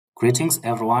Greetings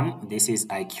everyone, this is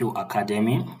IQ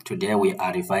Academy. Today we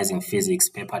are revising Physics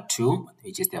Paper 2,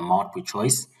 which is the multiple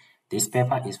choice. This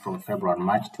paper is from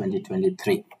February-March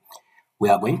 2023. We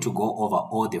are going to go over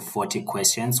all the 40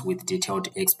 questions with detailed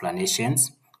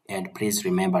explanations, and please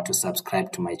remember to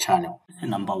subscribe to my channel.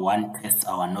 Number 1 tests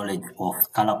our knowledge of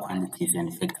scalar quantities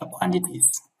and vector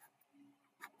quantities.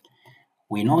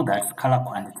 We know that scalar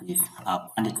quantities are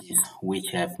quantities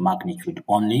which have magnitude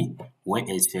only,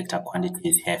 whereas vector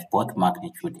quantities have both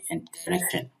magnitude and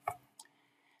direction.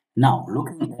 Now,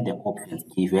 looking at the options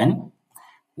given,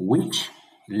 which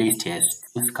list has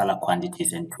 2 scalar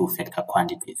quantities and 2 vector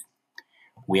quantities?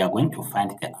 We are going to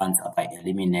find the answer by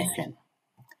elimination.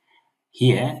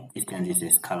 Here, distance is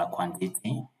a scalar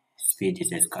quantity, speed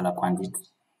is a scalar quantity,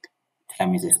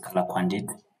 time is a scalar quantity,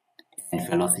 and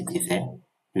velocity is a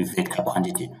vector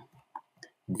quantity.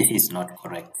 This is not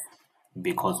correct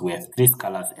because we have 3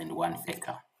 scalars and 1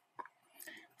 vector.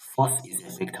 Force is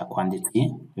a vector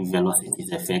quantity, velocity is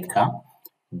a vector,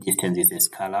 distance is a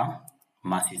scalar,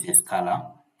 mass is a scalar.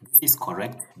 This is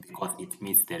correct because it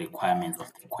meets the requirements of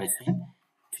the question,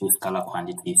 2 scalar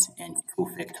quantities and 2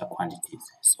 vector quantities.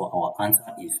 So our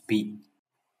answer is B.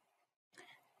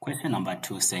 Question number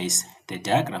 2 says, the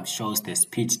diagram shows the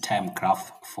speed-time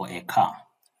graph for a car.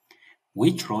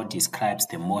 Which row describes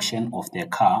the motion of the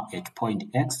car at point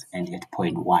X and at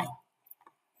point Y?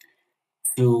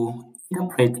 To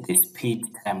interpret the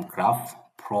speed-time graph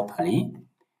properly,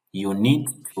 you need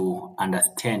to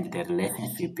understand the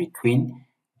relationship between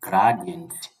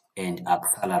gradient and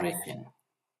acceleration.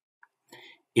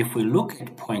 If we look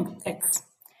at point X,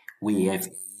 we have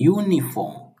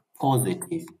uniform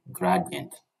positive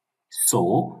gradient.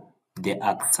 So the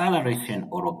acceleration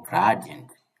or gradient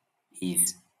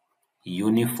is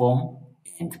uniform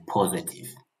and positive.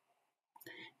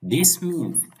 This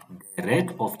means the rate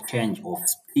of change of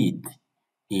speed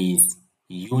is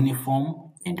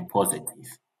uniform and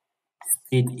positive.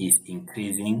 Speed is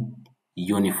increasing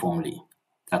uniformly.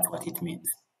 That's what it means.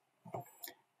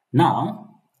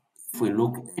 Now, if we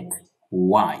look at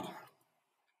Y,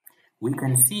 we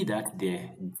can see that the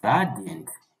gradient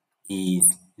is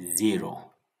 0.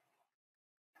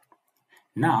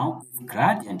 Now, if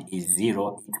gradient is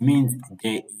 0, it means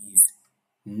there is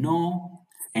no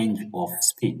change of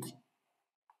speed.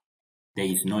 There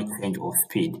is no change of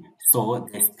speed. So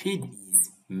the speed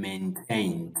is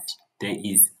maintained. There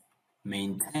is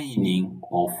maintaining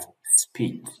of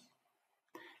speed.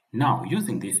 Now,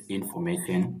 using this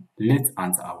information, let's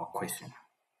answer our question.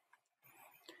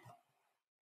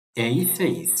 A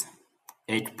says,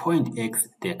 at point X,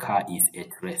 the car is at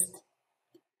rest.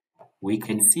 We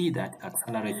can see that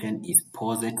acceleration is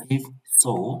positive,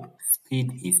 so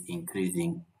speed is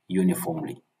increasing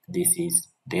uniformly. This is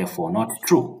therefore not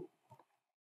true.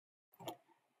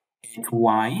 At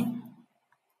Y,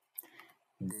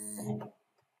 the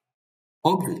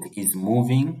object is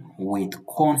moving with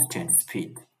constant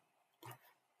speed.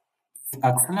 If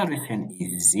acceleration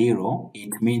is 0,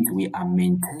 it means we are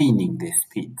maintaining the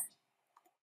speed.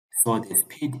 So the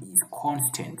speed is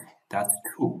constant. That's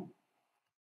true.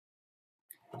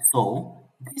 So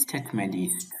this statement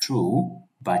is true,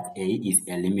 but A is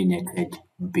eliminated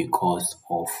because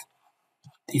of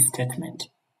this statement.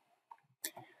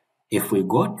 If we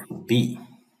go to B,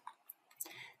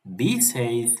 B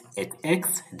says at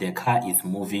X the car is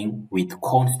moving with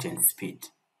constant speed,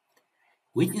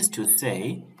 which is to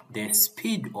say the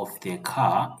speed of the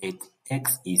car at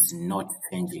X is not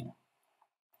changing.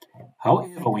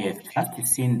 However, we have just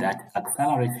seen that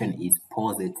acceleration is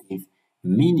positive,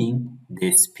 meaning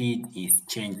the speed is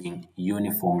changing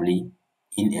uniformly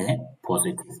in a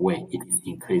positive way. It is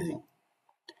increasing.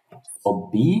 So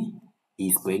B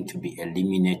is going to be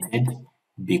eliminated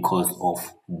because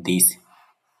of this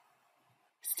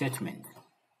statement.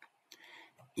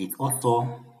 It's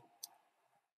also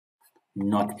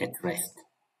not at rest.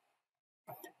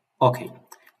 Okay,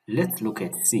 let's look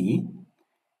at C.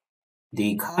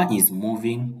 The car is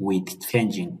moving with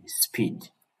changing speed.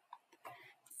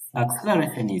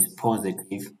 Acceleration is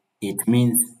positive, it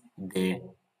means the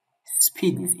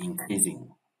speed is increasing.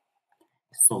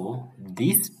 So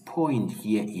this point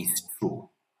here is true.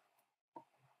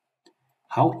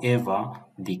 However,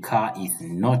 the car is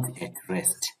not at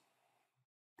rest.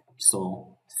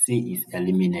 So C is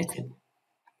eliminated.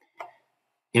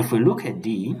 If we look at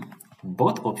D,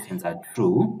 both options are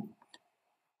true.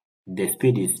 The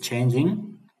speed is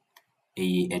changing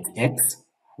at X,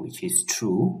 which is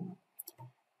true,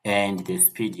 and the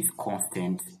speed is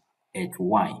constant at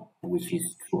Y, which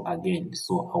is true again.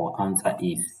 So our answer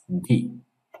is D.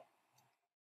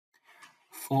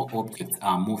 4 objects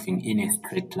are moving in a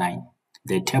straight line.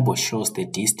 The table shows the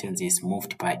distance is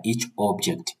moved by each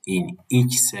object in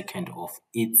each second of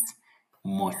its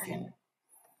motion.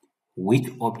 Which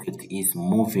object is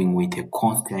moving with a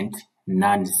constant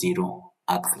non-zero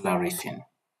acceleration?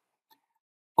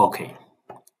 Okay.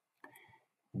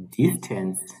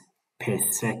 Distance per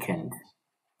second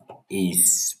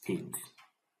is speed.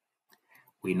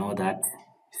 We know that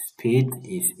speed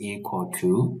is equal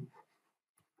to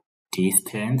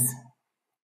distance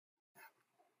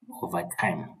over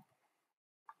time.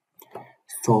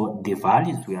 So the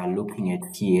values we are looking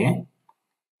at here,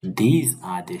 these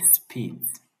are the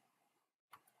speeds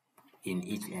in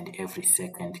each and every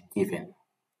second given.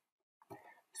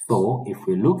 So if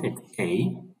we look at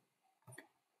A,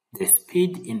 the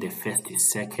speed in the first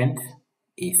second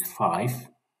is 5,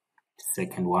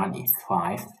 second one is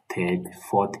 5, third,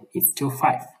 fourth is still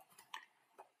 5.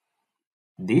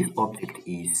 This object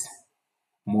is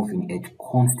moving at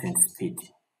constant speed,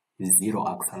 zero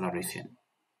acceleration.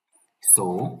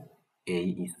 So A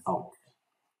is out.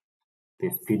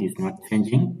 The speed is not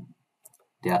changing,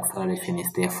 the acceleration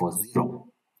is therefore 0.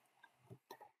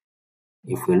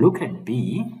 If we look at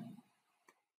B,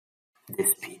 the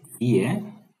speed here,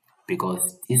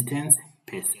 because distance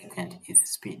per second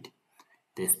is speed,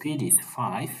 the speed is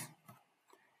 5,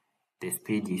 the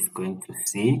speed is going to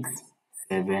 6,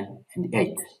 7, and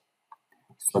 8.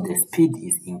 So the speed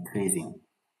is increasing.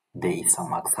 There is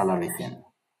some acceleration.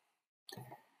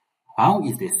 How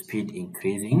is the speed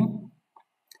increasing?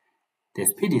 The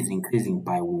speed is increasing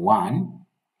by 1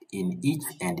 in each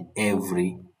and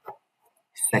every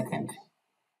second.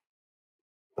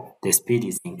 The speed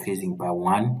is increasing by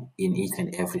 1 in each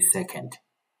and every second.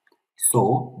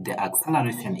 So the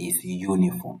acceleration is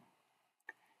uniform.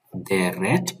 The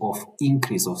rate of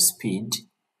increase of speed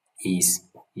is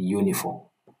uniform.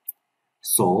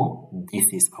 So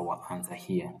this is our answer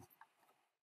here.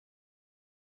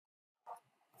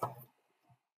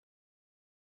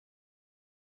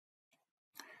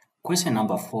 Question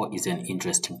number 4 is an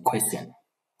interesting question.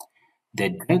 The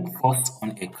drag force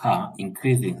on a car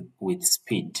increases with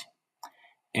speed.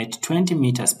 At 20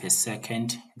 meters per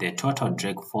second, the total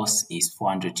drag force is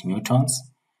 400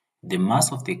 newtons. The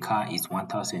mass of the car is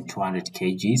 1,200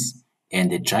 kgs,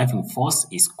 and the driving force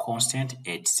is constant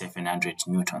at 700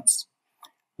 newtons.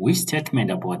 Which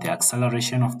statement about the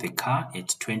acceleration of the car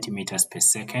at 20 meters per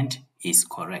second is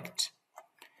correct?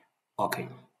 Okay,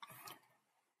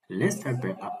 let's start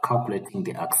by calculating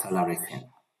the acceleration.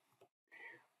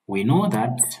 We know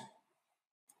that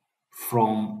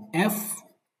from F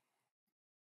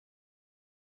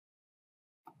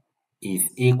is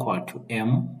equal to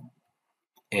ma,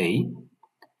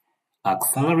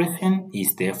 acceleration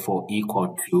is therefore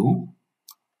equal to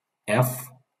F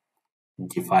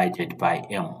divided by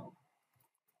m.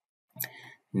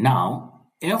 Now,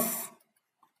 F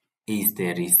is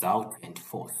the resultant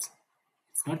force.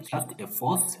 It's not just a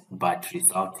force, but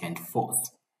resultant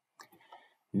force.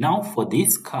 Now, for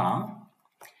this car,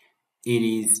 it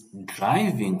is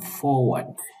driving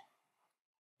forward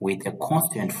with a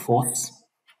constant force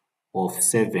of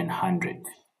 700.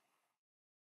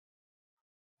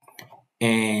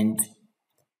 And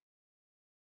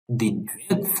the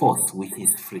drag force, which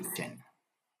is friction,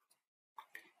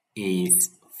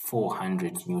 is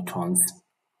 400 newtons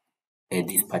at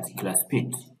this particular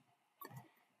speed.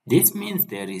 This means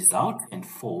the resultant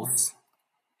force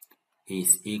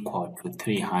is equal to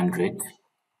 300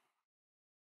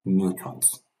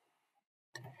 newtons.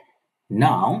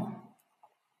 Now,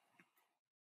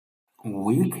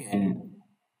 we can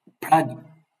plug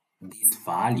this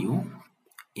value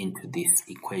into this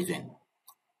equation.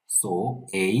 So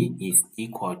A is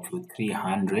equal to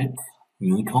 300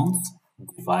 newtons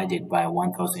divided by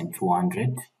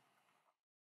 1,200,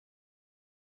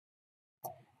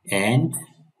 and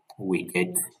we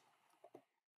get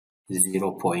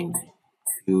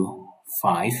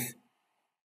 0.25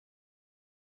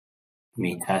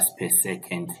 meters per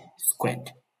second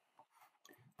squared.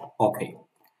 Okay,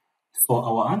 so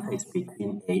our answer is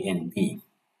between A and B.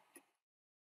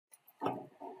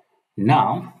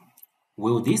 Now,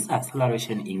 will this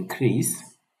acceleration increase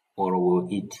or will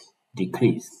it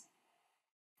decrease?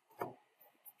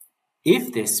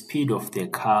 If the speed of the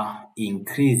car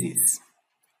increases,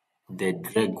 the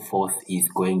drag force is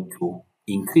going to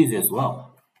increase as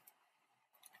well.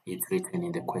 It's written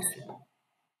in the question.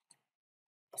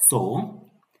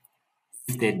 So,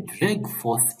 if the drag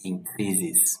force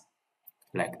increases,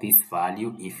 like this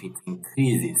value, if it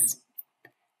increases,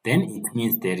 then it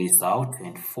means the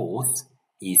resultant force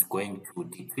is going to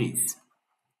decrease.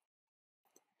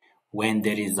 When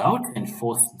the resultant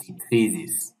force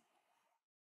decreases,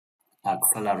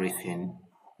 acceleration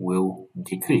will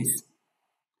decrease.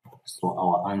 So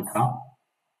our answer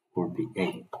will be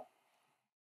A.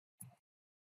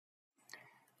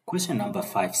 Question number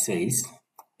 5 says,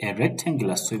 a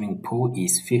rectangular swimming pool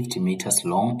is 50 meters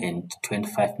long and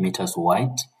 25 meters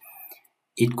wide.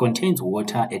 It contains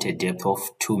water at a depth of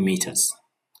 2 meters.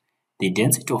 The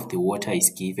density of the water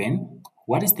is given.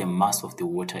 What is the mass of the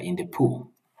water in the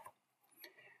pool?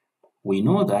 We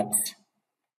know that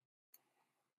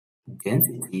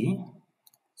density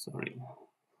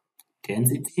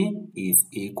is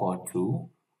equal to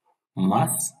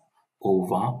mass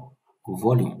over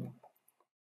volume.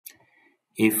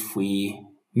 If we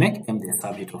make M the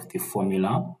subject of the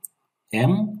formula,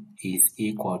 M is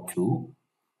equal to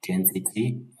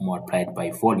density multiplied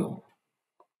by volume.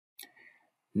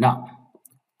 Now,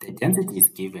 the density is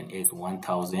given as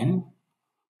 1000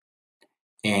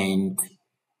 and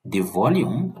the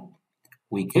volume,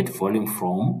 we get volume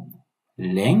from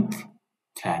length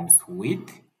times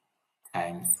width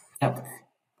times depth.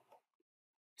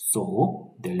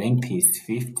 So the length is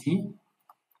 50,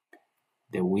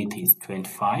 the width is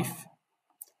 25,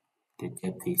 the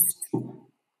depth is 2.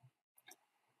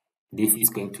 This is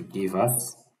going to give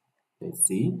us, let's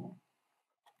see,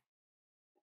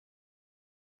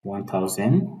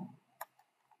 1000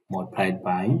 multiplied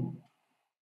by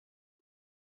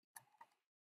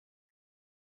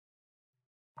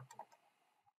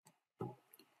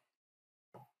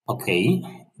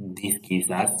this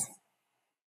gives us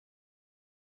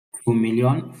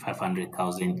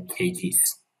 2,500,000 kgs.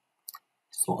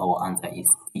 So our answer is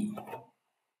D.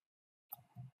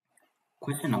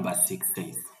 Question number 6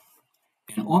 says,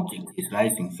 an object is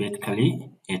rising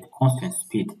vertically at constant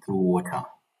speed through water.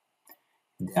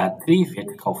 There are 3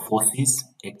 vertical forces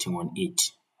acting on it: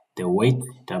 the weight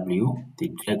W, the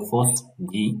drag force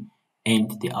D,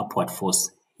 and the upward force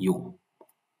U.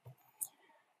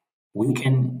 We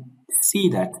can see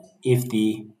that if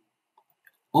the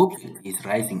object is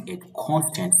rising at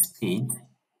constant speed,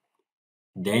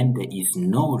 then there is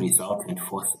no resultant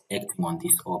force acting on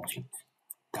this object.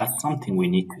 That's something we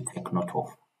need to take note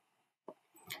of.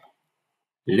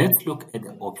 Let's look at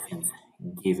the options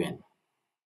given.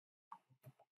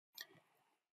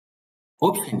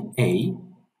 Option A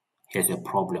has a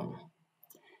problem.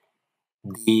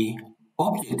 The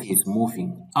object is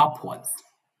moving upwards,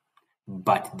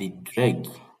 but the drag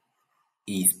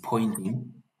is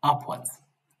pointing upwards.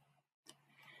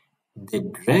 The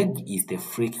drag is the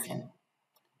friction.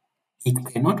 It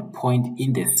cannot point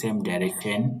in the same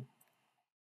direction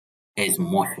as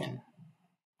motion.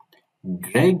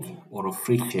 Drag or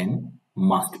friction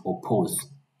must oppose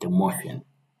the motion.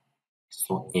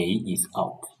 So A is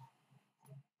out.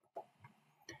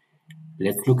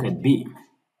 Let's look at B.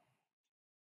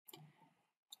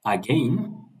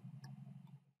 Again,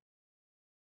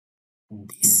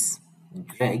 this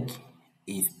drag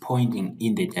is pointing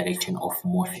in the direction of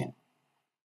motion.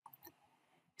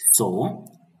 So,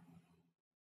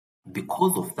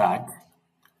 because of that,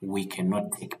 we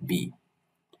cannot take B.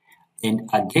 And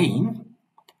again,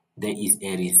 there is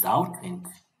a resultant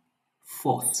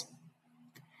force.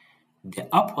 The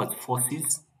upward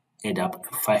forces add up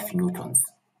to 5 newtons.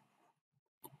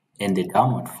 And the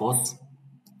downward force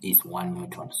is 1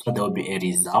 newton. So there will be a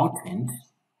resultant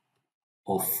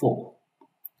of 4.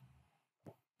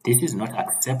 This is not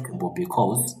acceptable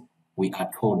because we are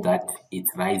told that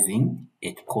it's rising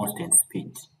at constant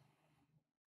speed.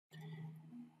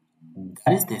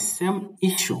 That is the same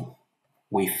issue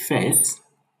we face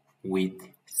with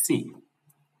C.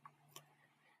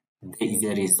 There is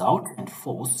a resultant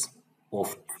force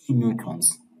of 2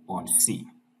 newtons on C.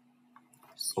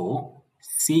 So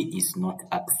C is not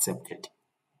accepted.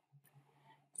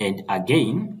 And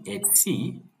again, at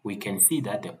C, we can see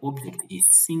that the object is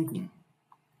sinking.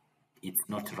 It's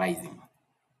not rising.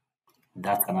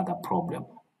 That's another problem.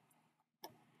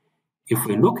 If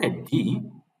we look at D,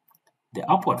 the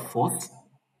upward force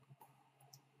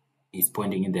is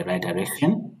pointing in the right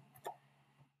direction.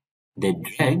 The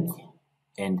drag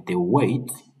and the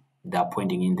weight, they are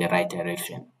pointing in the right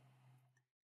direction.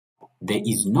 There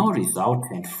is no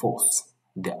resultant force.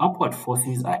 The upward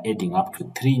forces are adding up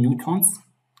to 3 newtons.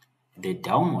 The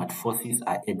downward forces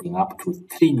are adding up to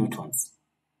 3 newtons.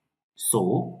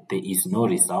 So there is no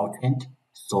resultant,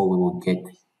 so we will get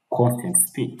constant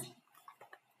speed.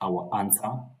 Our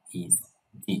answer is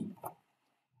D.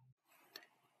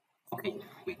 Okay,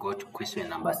 we go to question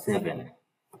number 7.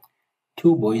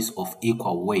 2 boys of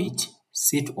equal weight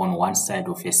sit on one side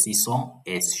of a seesaw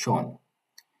as shown.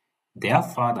 Their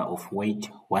father of weight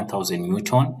 1000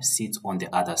 Newton sits on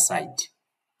the other side.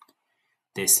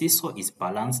 The seesaw is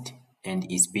balanced and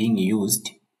is being used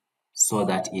so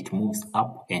that it moves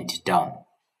up and down.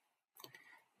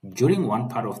 During one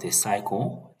part of the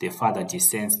cycle, the father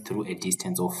descends through a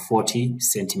distance of 40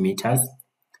 centimeters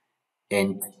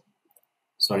and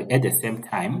at the same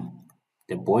time,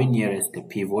 the boy nearest the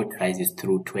pivot rises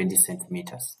through 20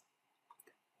 centimeters,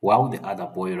 while the other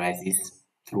boy rises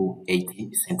through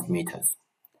 80 centimeters.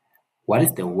 What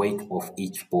is the weight of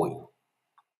each boy?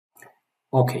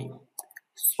 Okay,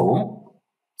 so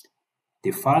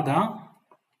the father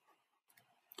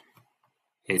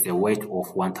has a weight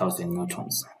of 1000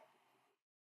 newtons.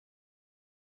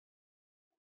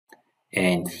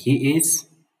 And he is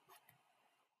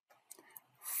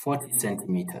 40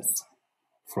 centimeters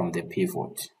from the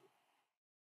pivot.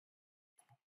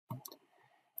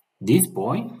 This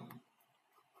boy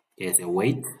has a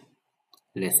weight,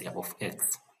 let's say, of x.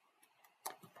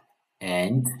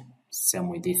 And same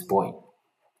with this boy,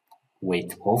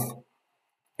 weight of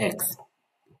x.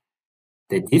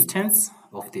 The distance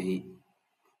of the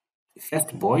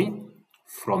first boy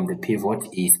from the pivot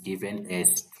is given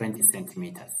as 20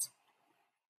 centimeters.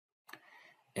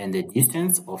 And the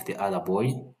distance of the other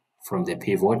boy from the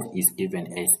pivot is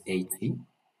given as 80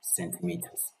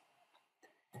 centimeters.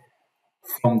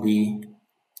 From the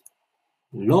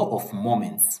law of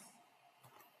moments,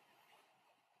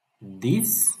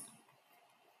 this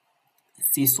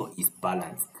seesaw is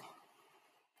balanced.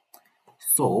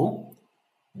 So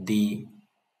the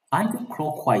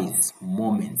anti-clockwise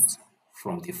moments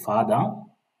from the father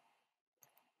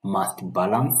must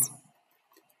balance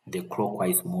the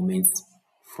clockwise moments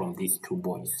from these two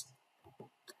boys.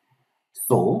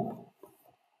 So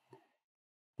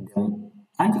the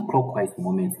anti-clockwise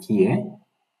moments here,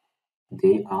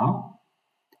 they are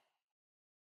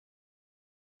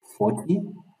 40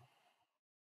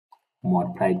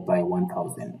 multiplied by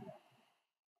 1000,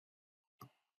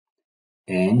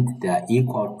 and they are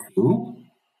equal to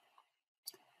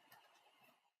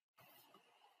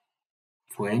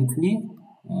 20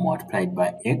 multiplied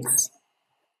by x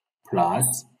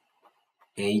plus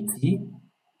 80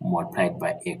 multiplied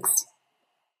by x.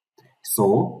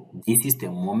 So this is the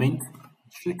moment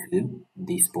due to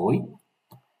this boy.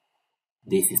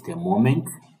 This is the moment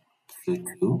due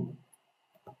to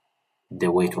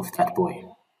the weight of that boy.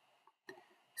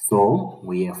 So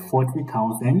we have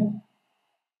 40,000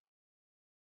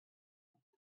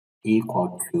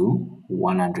 equal to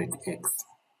 100x.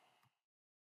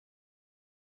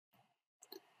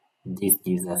 This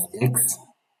gives us x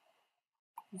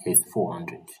is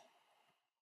 400.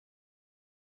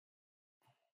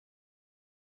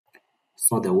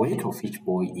 So the weight of each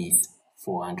boy is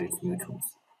 400 newtons.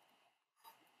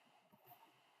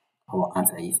 Our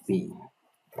answer is B.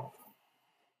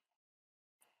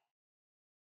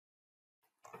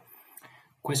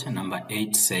 Question number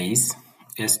 8 says,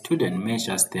 a student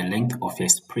measures the length of a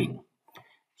spring.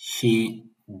 She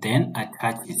then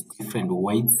attaches different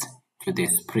weights to the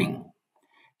spring.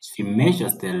 She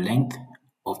measures the length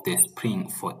of the spring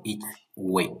for each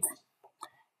weight.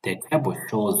 The table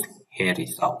shows her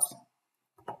results.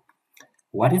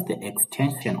 What is the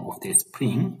extension of the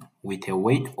spring with a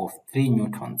weight of 3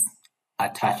 newtons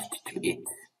attached to it?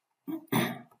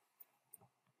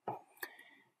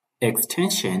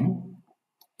 Extension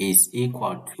is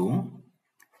equal to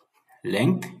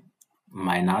length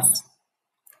minus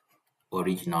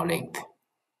original length.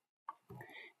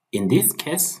 In this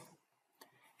case,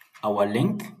 our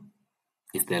length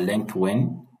is the length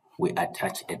when we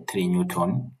attach a 3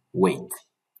 newton weight.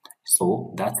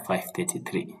 So that's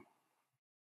 533.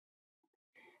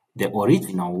 The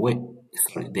original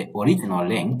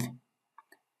length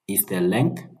is the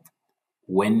length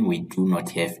when we do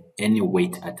not have any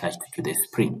weight attached to the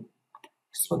spring.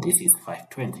 So this is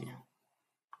 520.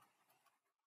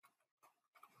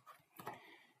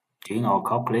 Doing our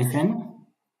calculation,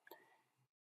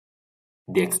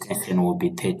 the extension will be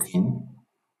 13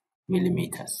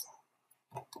 millimeters,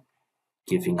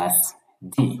 giving us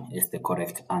D as the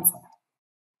correct answer.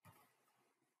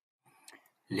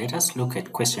 Let us look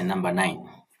at question number 9.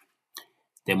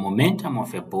 The momentum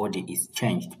of a body is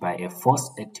changed by a force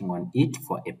acting on it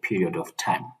for a period of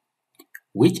time.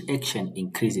 Which action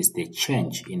increases the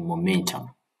change in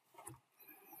momentum?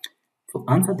 To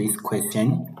answer this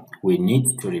question, we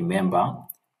need to remember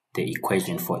the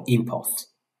equation for impulse,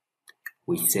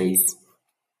 which says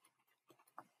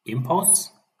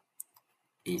impulse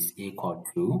is equal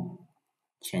to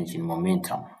change in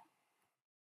momentum.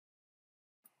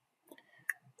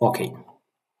 Okay,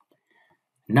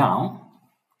 now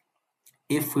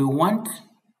if we want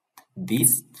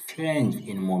this change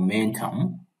in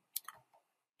momentum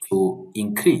to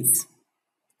increase,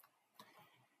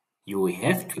 you will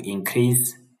have to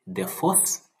increase the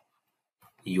force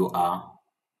you are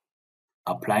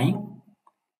applying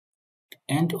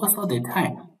and also the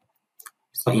time.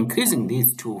 So increasing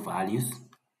these two values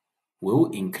will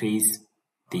increase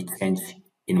the change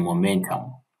in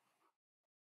momentum,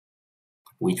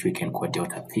 which we can call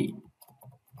delta P.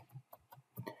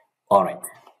 Alright,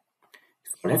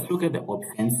 so let's look at the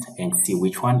options and see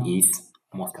which one is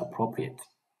most appropriate.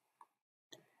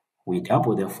 We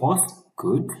double the force,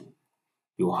 good.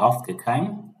 You halve the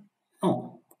time?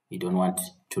 No, we don't want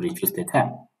to reduce the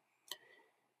time.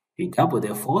 We double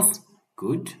the force,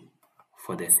 good,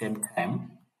 for the same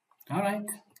time. Alright,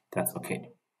 that's okay.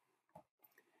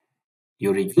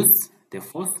 You reduce the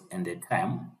force and the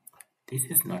time. This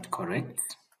is not correct.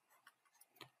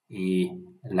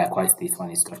 Likewise, this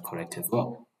one is not correct as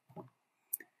well.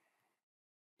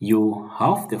 You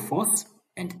halve the force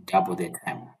and double the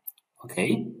time.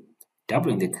 Okay,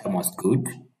 doubling the time was good,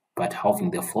 but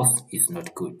halving the force is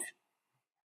not good.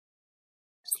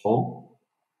 So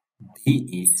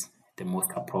B is the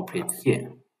most appropriate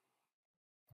here.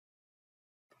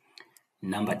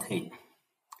 Number 10.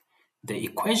 The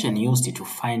equation used to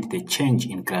find the change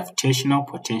in gravitational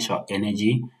potential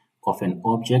energy of an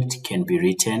object can be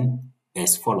written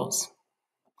as follows.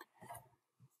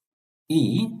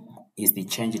 E is the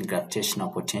change in gravitational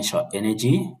potential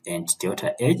energy and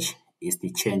delta H is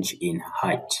the change in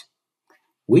height.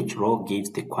 Which row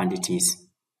gives the quantities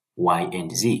Y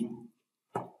and Z?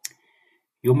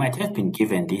 You might have been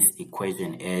given this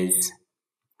equation as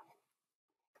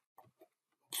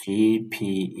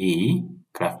GPE,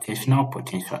 gravitational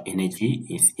potential energy,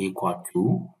 is equal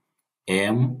to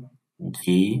mgh.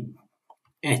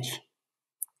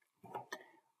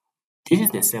 This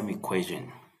is the same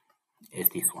equation as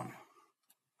this one.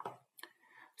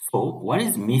 So what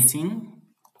is missing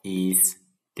is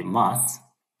the mass.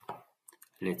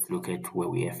 Let's look at where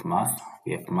we have mass.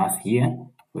 We have mass here,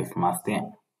 we have mass there.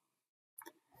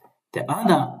 The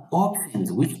other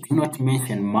options which do not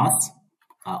mention mass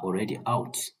are already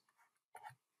out.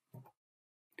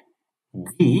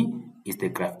 G is the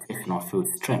gravitational field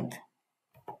strength.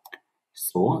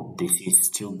 So this is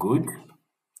still good.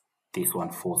 This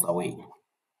one falls away.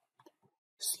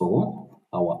 So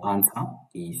our answer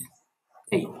is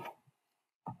A.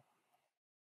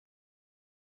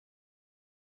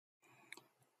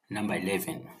 Number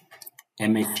 11. A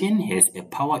machine has a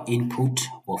power input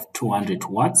of 200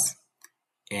 watts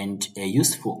and a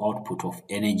useful output of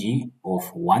energy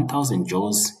of 1000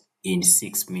 joules in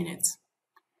 6 minutes.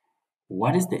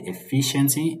 What is the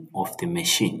efficiency of the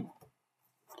machine?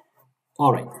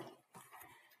 Alright,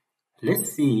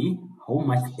 let's see how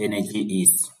much energy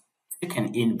is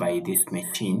taken in by this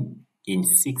machine in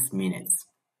 6 minutes.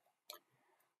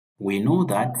 We know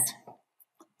that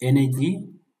energy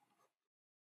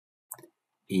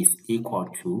is equal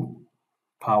to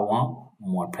power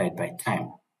multiplied by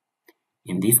time.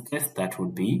 In this case, that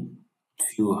would be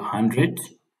 200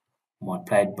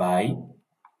 multiplied by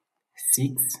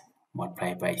 6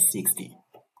 multiplied by 60.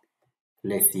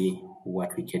 Let's see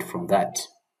what we get from that.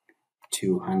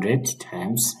 200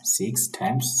 times 6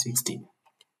 times 60.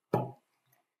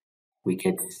 We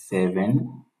get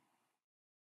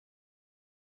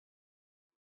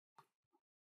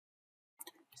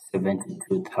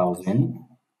 72,000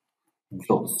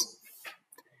 joules.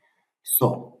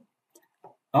 So,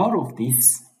 out of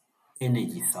this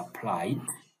energy supplied,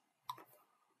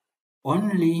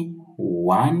 only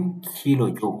 1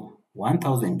 kilojoule,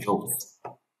 1000 joules,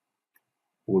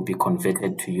 will be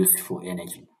converted to useful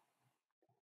energy.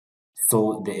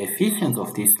 So the efficiency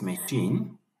of this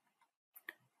machine,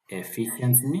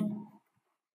 efficiency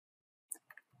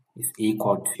is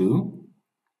equal to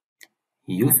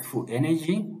useful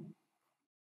energy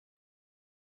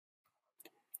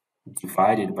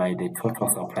divided by the total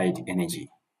supplied energy.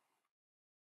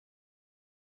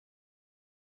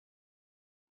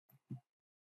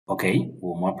 Okay,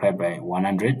 we'll multiply by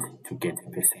 100 to get a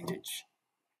percentage.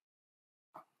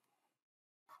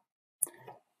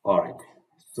 Alright,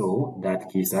 so that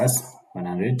gives us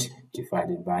 100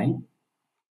 divided by,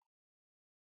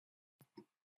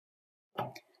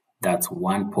 that's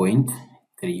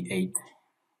 1.38.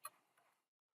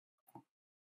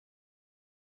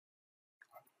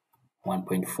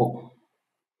 1.4.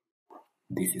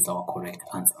 This is our correct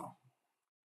answer.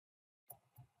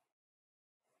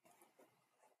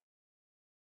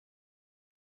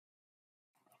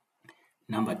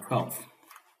 Number 12.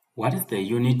 What is the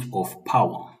unit of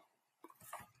power?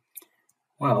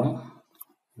 Well,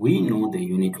 we know the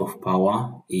unit of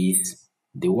power is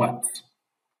the watt.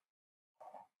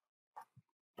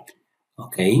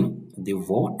 Okay, the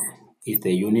volt is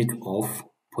the unit of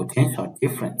potential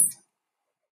difference.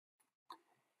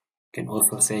 Can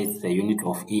also say it's the unit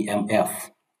of EMF.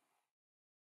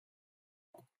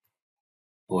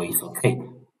 Or it's okay.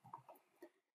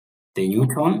 The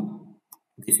Newton,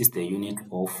 this is the unit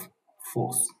of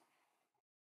force.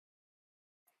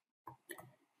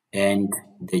 And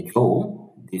the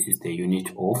Joule, this is the unit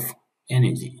of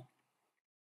energy.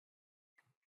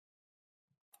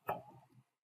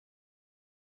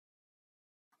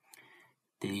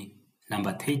 The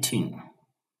number 13.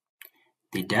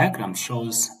 The diagram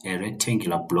shows a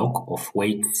rectangular block of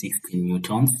weight 16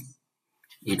 newtons.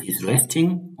 It is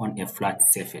resting on a flat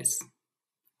surface.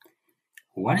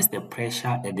 What is the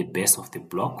pressure at the base of the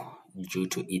block due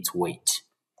to its weight?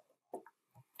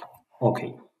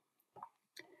 Okay.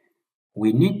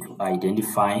 We need to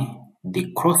identify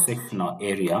the cross-sectional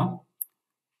area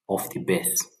of the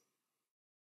base.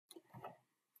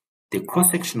 The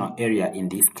cross-sectional area in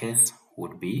this case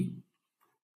would be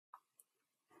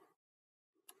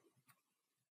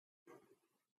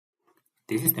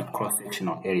this is the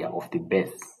cross-sectional area of the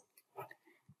base.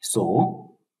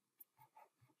 So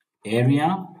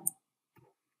area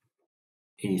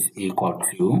is equal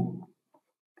to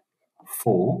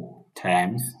 4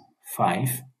 times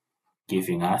 5,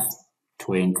 giving us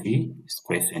 20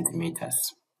 square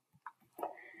centimeters.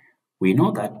 We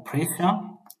know that pressure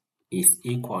is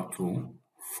equal to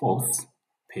force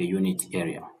per unit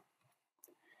area.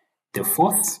 The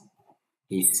force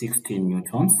is 16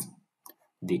 newtons.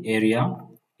 The area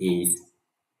is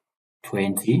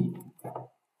 20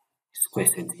 square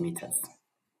centimeters.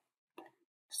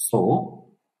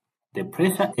 So the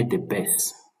pressure at the base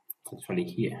is actually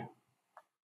here.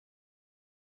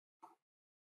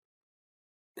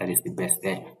 That is the base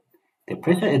there. The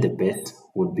pressure at the base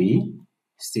would be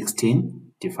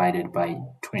 16 divided by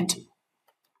 20.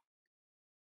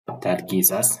 That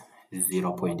gives us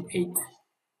 0.8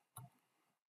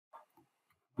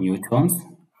 newtons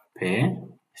per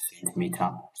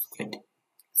centimeter squared.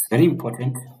 It's very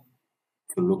important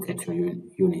to look at your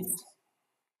units.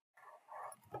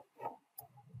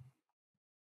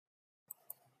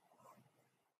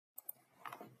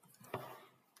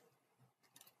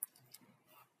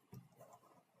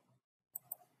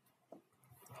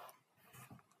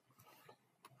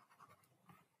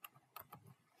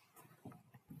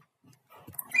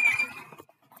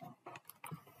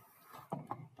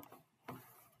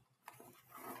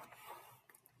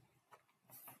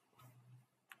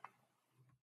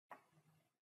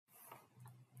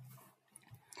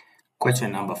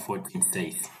 Question number 14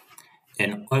 says,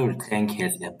 an oil tank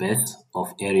has a base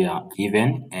of area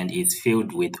given and is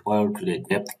filled with oil to the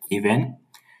depth given.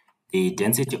 The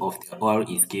density of the oil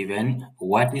is given.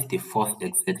 What is the force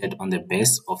exerted on the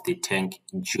base of the tank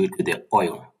due to the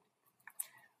oil?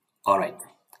 Alright,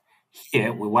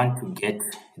 here we want to get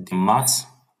the mass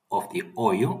of the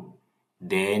oil,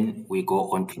 then we go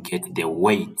on to get the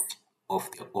weight of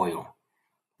the oil.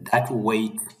 That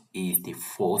weight is the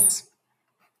force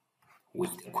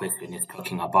which the question is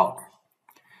talking about.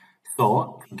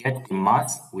 So to get the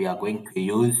mass, we are going to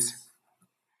use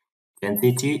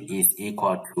density is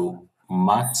equal to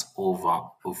mass over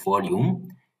volume,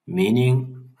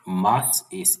 meaning mass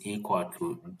is equal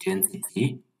to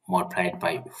density multiplied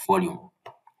by volume.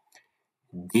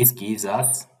 This gives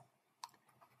us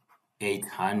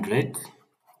 800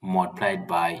 multiplied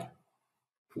by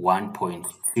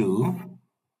 1.2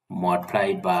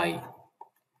 multiplied by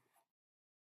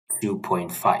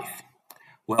 2.5.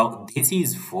 Well, this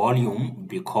is volume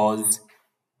because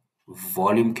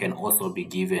volume can also be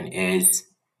given as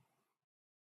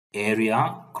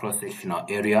area, cross-sectional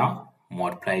area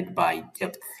multiplied by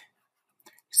depth.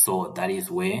 So that is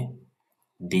where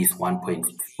this 1.2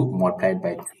 multiplied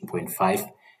by 2.5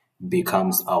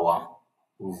 becomes our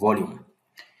volume.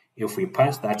 If we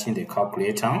pass that in the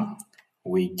calculator,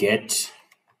 we get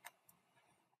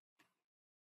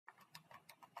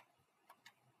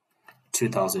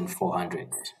 2,400.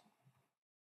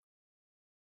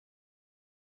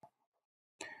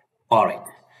 Alright,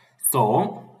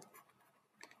 so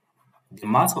the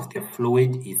mass of the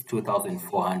fluid is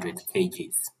 2,400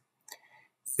 kgs.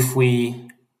 If we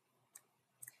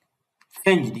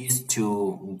change this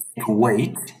to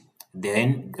weight,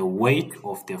 then the weight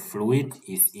of the fluid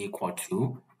is equal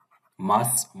to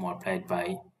mass multiplied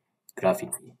by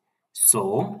gravity.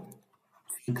 So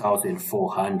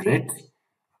 2,400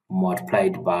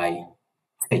 multiplied by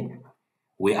 10.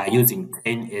 We are using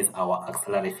 10 as our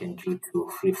acceleration due to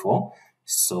free fall.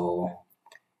 So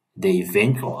the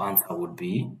eventual answer would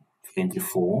be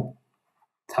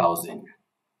 24,000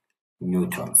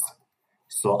 newtons.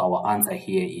 So our answer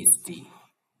here is D.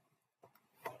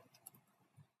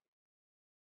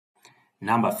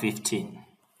 Number 15.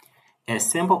 A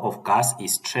sample of gas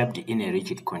is trapped in a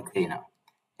rigid container.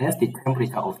 As the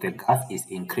temperature of the gas is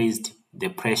increased, the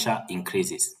pressure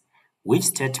increases. Which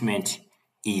statement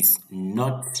is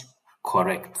not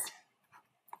correct?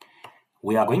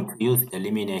 We are going to use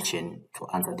elimination to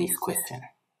answer this question.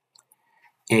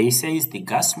 A says the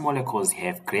gas molecules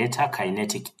have greater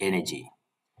kinetic energy.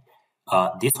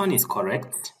 This one is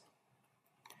correct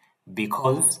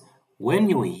because when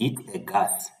you heat a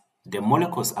gas, the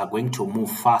molecules are going to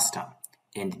move faster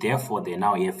and therefore they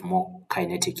now have more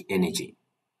kinetic energy.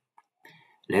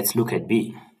 Let's look at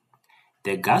B.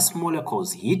 The gas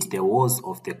molecules hit the walls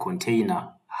of the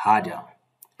container harder.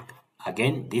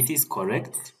 Again, this is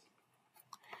correct.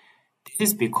 This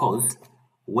is because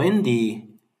when the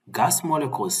gas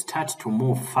molecules start to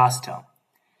move faster,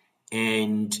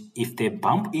 and if they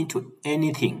bump into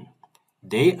anything,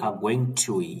 they are going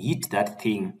to hit that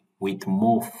thing with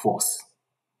more force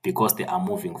because they are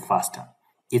moving faster.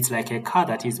 It's like a car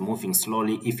that is moving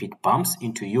slowly. If it bumps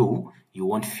into you, you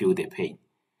won't feel the pain.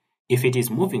 If it is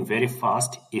moving very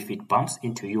fast, if it bumps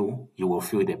into you, you will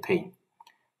feel the pain.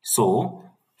 So,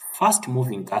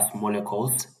 fast-moving gas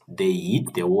molecules, they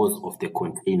hit the walls of the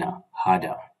container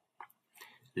harder.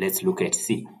 Let's look at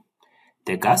C.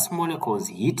 The gas molecules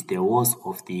hit the walls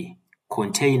of the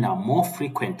container more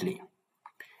frequently.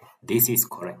 This is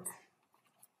correct.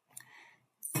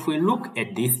 If we look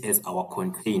at this as our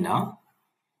container,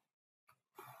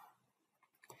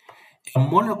 a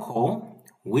molecule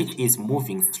which is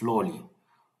moving slowly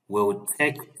will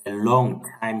take a long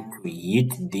time to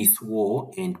hit this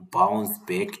wall and bounce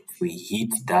back to hit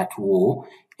that wall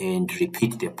and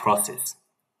repeat the process.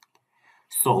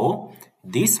 So,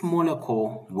 this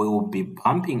molecule will be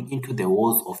bumping into the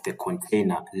walls of the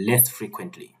container less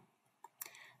frequently.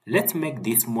 Let's make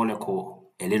this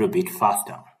molecule a little bit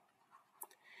faster.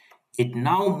 It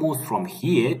now moves from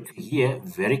here to here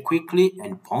very quickly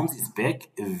and bounces back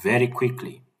very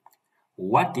quickly.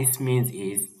 What this means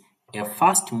is a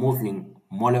fast-moving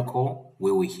molecule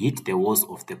will hit the walls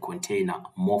of the container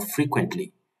more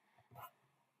frequently.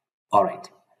 All right,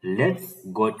 let's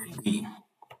go to B.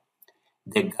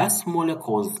 The gas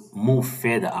molecules move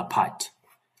further apart.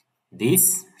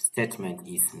 This statement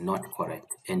is not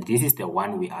correct, and this is the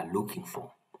one we are looking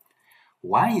for.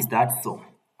 Why is that so?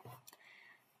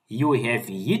 You have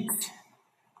heat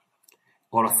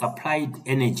or supplied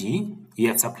energy, you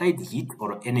have supplied heat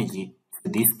or energy to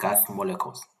these gas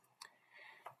molecules.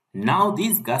 Now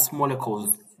these gas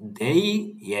molecules,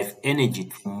 they have energy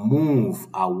to move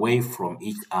away from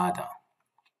each other.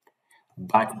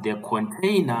 But the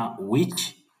container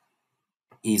which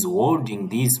is holding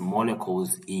these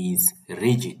molecules is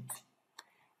rigid.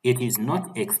 It is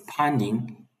not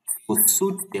expanding to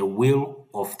suit the will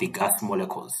of the gas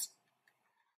molecules.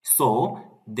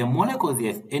 So the molecules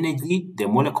have energy, the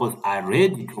molecules are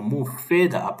ready to move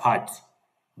further apart,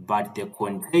 but the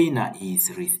container is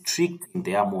restricting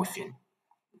their motion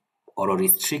or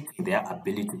restricting their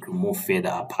ability to move further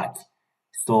apart.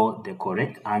 So the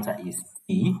correct answer is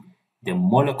C. The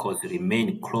molecules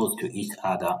remain close to each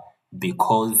other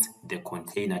because the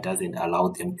container doesn't allow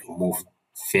them to move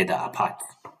further apart.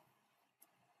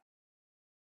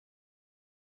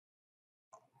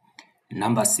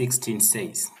 Number 16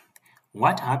 says,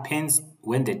 what happens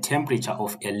when the temperature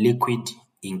of a liquid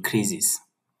increases?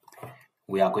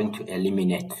 We are going to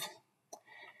eliminate.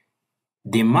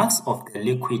 The mass of the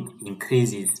liquid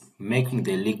increases, making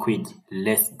the liquid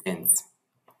less dense.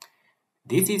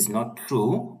 This is not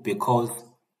true because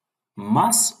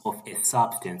mass of a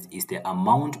substance is the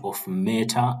amount of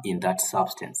matter in that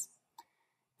substance.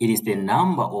 It is the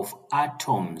number of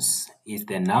atoms, is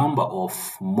the number of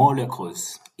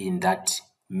molecules in that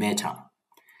matter.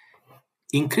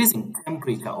 Increasing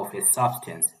temperature of a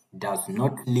substance does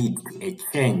not lead to a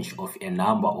change of a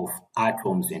number of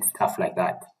atoms and stuff like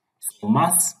that. So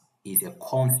mass is a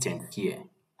constant here.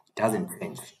 It doesn't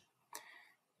change.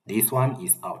 This one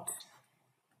is out.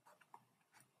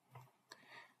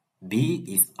 B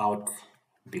is out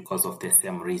because of the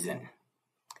same reason.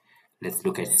 Let's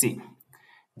look at C.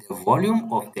 The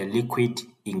volume of the liquid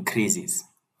increases.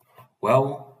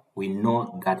 Well, we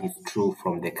know that is true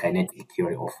from the kinetic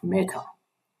theory of matter.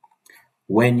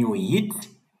 When you heat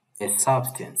a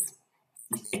substance,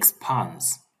 it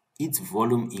expands, its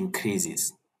volume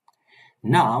increases.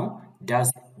 Now,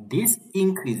 does this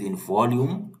increase in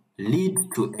volume lead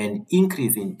to an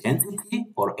increase in density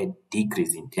or a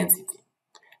decrease in density?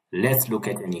 Let's look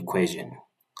at an equation.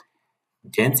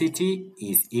 Density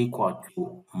is equal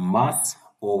to mass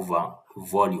over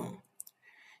volume.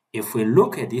 If we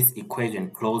look at this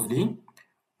equation closely,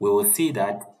 we will see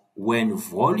that when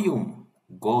volume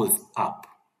goes up,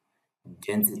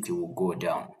 density will go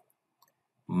down.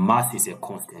 Mass is a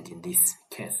constant in this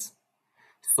case.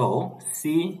 So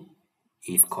C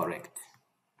is correct.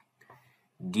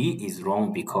 D is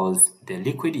wrong because the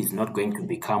liquid is not going to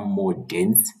become more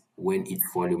dense when its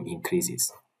volume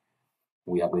increases.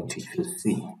 We are going to choose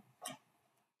C.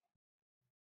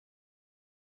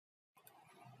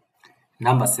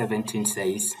 Number 17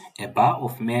 says, a bar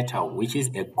of metal which is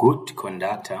a good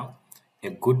conductor,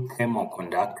 a good thermal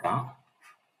conductor,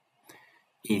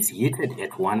 is heated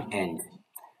at one end.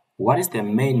 What is the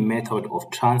main method of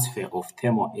transfer of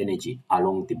thermal energy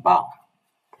along the bar?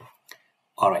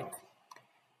 Alright,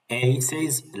 A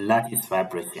says lattice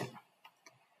vibration.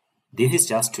 This is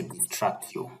just to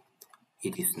distract you.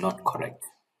 It is not correct.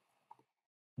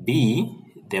 B,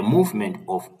 the movement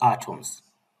of atoms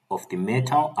of the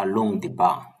metal along the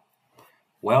bar.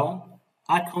 Well,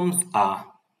 atoms are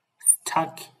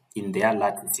stuck in their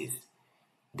lattices.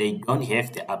 They don't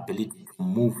have the ability to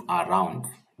move around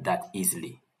that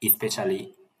easily,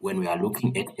 especially when we are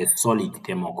looking at a solid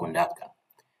thermal conductor.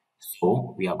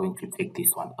 So we are going to take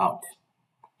this one out.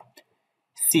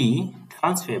 C,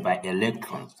 transfer by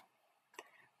electrons.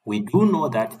 We do know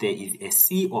that there is a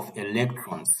sea of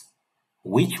electrons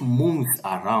which moves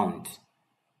around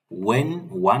when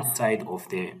one side of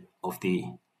the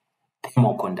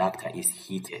thermal conductor is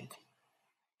heated.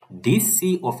 This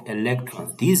sea of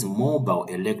electrons, these mobile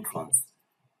electrons,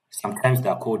 sometimes they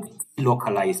are called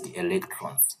localized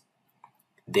electrons.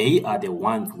 They are the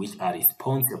ones which are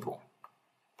responsible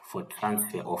for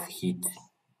transfer of heat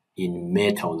in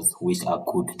metals which are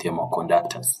good thermal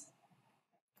conductors.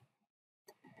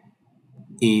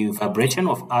 A vibration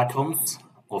of atoms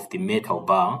of the metal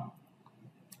bar,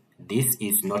 this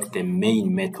is not the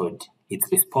main method.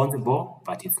 It's responsible,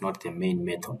 but it's not the main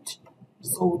method.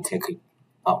 So we'll take it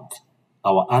out.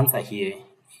 Our answer here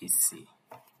is C.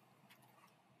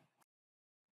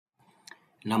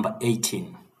 Number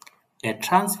 18. A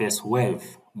transverse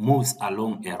wave moves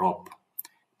along a rope.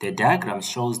 The diagram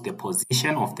shows the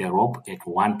position of the rope at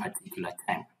one particular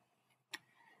time.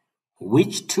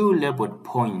 Which two labeled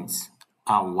points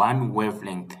are one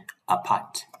wavelength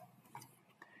apart?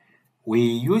 We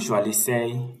usually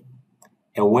say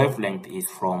a wavelength is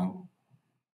from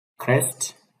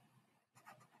crest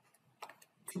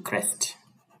to crest,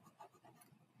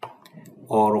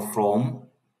 or from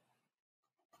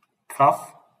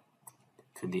trough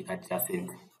to the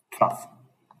adjacent trough.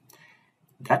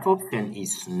 That option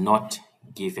is not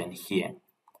given here.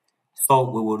 So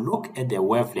we will look at the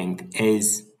wavelength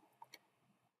as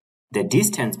the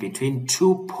distance between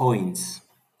 2 points,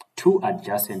 2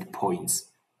 adjacent points,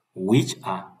 which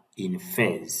are in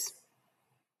phase.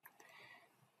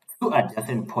 2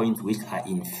 adjacent points which are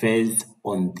in phase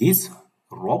on this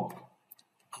rope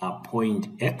are point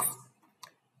X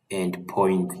and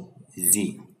point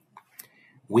Z.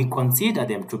 We consider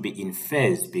them to be in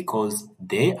phase because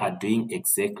they are doing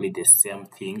exactly the same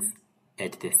things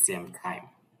at the same time.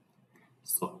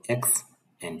 So X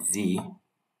and Z,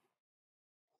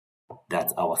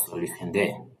 that's our solution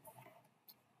there.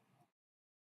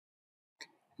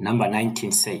 Number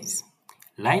 19 says,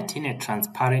 light in a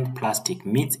transparent plastic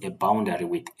meets a boundary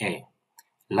with air.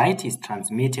 Light is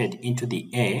transmitted into the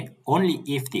air only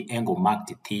if the angle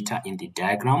marked theta in the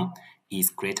diagram is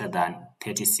greater than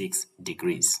 36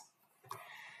 degrees.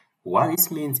 What this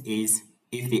means is,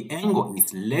 if the angle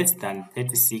is less than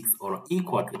 36 or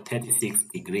equal to 36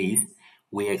 degrees,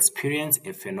 we experience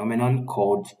a phenomenon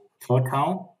called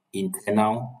total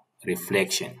internal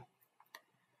reflection.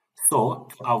 So,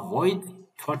 to avoid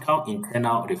total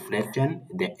internal reflection,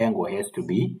 the angle has to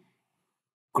be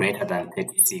greater than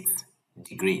 36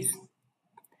 degrees.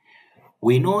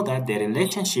 We know that the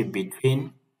relationship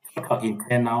between total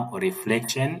internal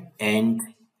reflection and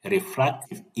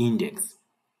refractive index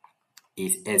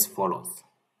is as follows.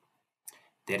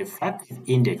 The refractive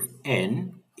index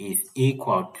N is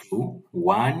equal to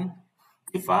 1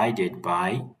 divided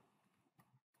by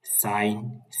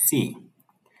sine C,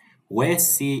 where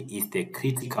C is the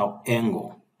critical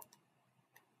angle.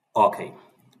 Okay,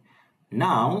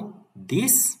 now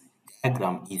this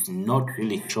diagram is not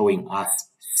really showing us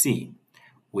C.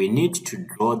 We need to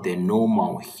draw the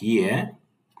normal here.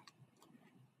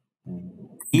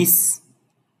 This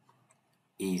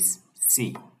is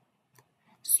C.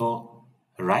 So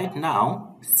right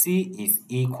now, C is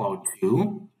equal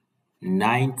to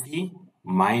 90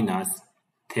 minus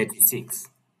 36.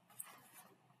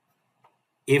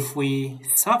 If we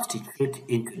substitute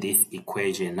into this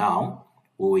equation now,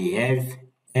 we have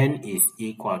N is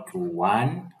equal to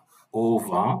 1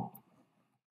 over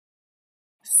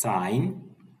sine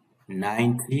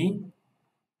 90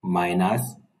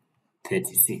 minus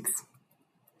 36.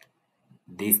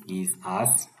 This gives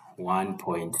us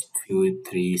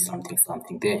 1.23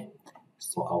 something there.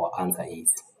 So our answer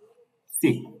is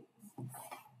C.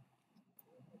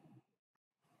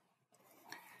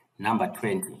 Number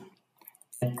 20.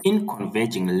 A thin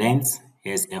converging lens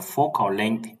has a focal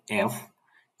length f.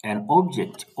 An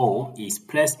object O is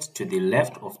placed to the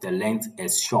left of the lens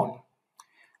as shown.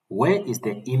 Where is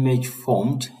the image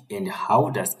formed and how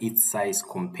does its size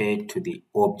compare to the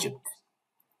object?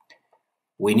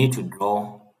 We need to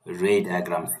draw ray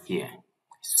diagrams here.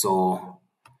 So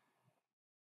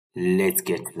let's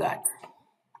get that.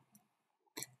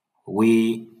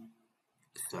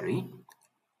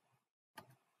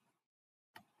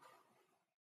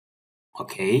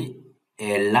 Okay,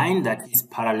 a line that is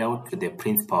parallel to the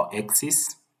principal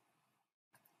axis.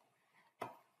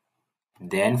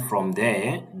 Then from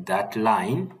there, that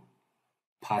line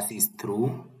passes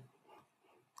through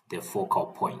the focal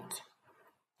point.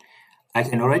 I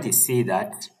can already see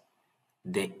that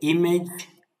the image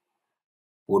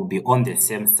would be on the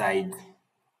same side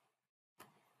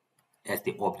as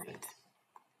the object.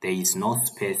 There is no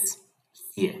space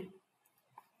here.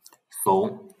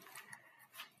 So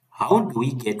how do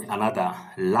we get another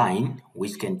line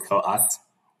which can tell us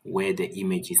where the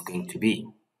image is going to be?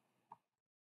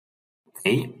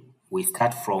 Okay, we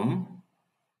start from,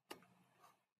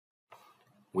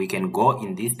 we can go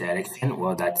in this direction.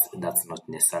 Well, that's not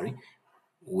necessary.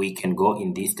 We can go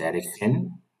in this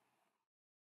direction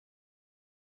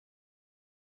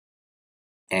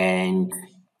and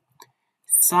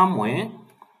somewhere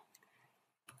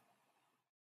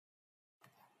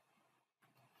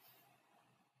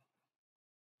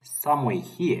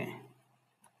here,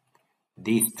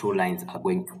 these two lines are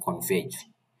going to converge.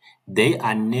 They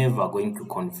are never going to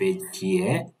converge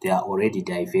here. They are already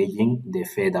diverging the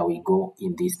further we go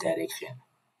in this direction.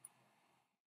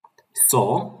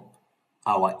 So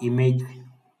our image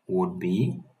would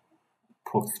be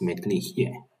approximately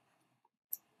here.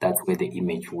 That's where the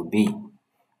image would be.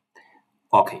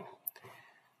 Okay.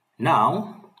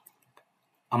 Now,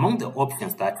 among the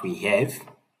options that we have,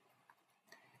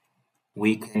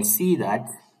 we can see that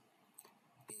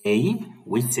A,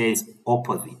 which says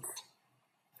opposite,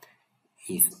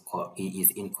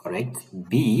 is incorrect.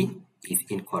 B is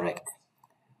incorrect.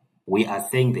 We are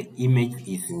saying the image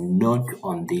is not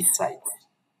on this side.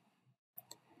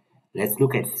 Let's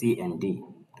look at C and D.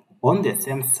 On the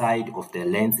same side of the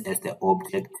lens as the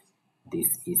object, this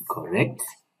is correct.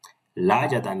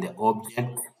 Larger than the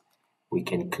object, we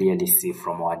can clearly see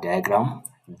from our diagram,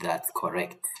 that's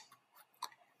correct.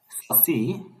 So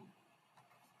C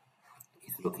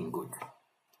is looking good.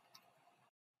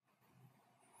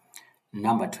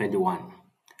 Number 21.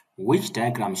 Which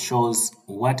diagram shows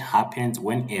what happens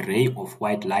when a ray of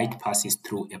white light passes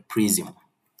through a prism?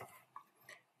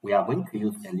 We are going to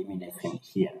use elimination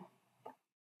here.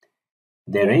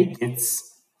 The ray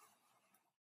gets,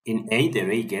 in A, the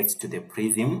ray gets to the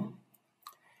prism.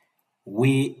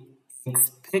 We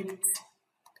expect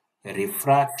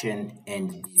refraction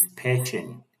and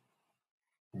dispersion.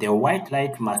 The white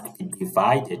light must be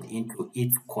divided into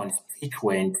its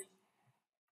constituent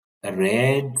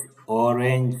red,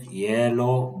 orange,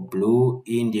 yellow, blue,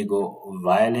 indigo,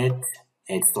 violet,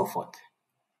 and so forth.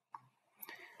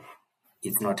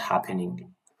 It's not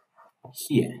happening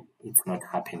here. It's not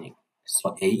happening.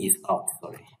 So A is out,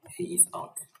 sorry. A is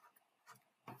out.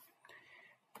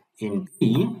 In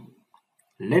B,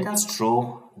 let us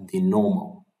draw the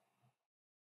normal.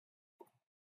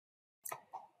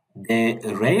 The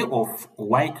ray of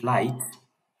white light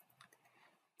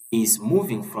is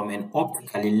moving from an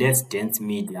optically less dense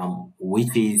medium,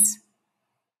 which is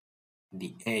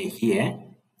the A here,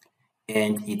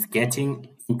 and it's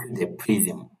getting into the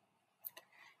prism.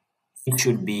 It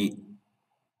should be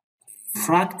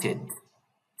refracted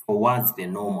towards the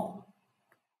normal.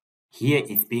 Here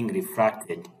it's being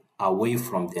refracted away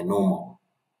from the normal.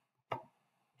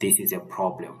 This is a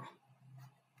problem.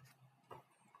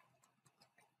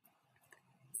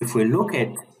 If we look at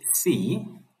C,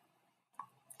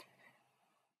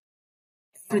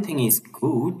 everything is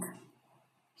good.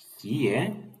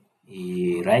 Here,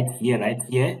 right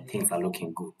here, things are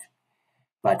looking good.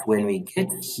 But when we get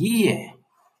here,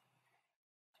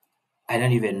 I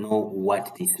don't even know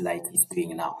what this light is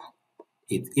doing now.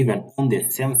 It's even on the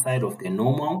same side of the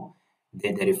normal.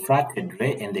 The refracted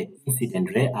ray and the incident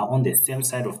ray are on the same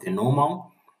side of the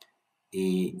normal.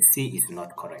 C is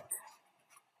not correct.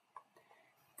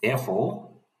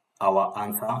 Therefore, our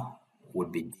answer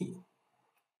would be D.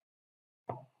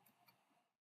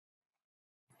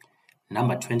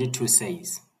 Number 22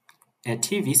 says, a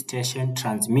TV station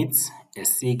transmits a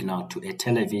signal to a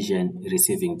television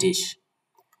receiving dish.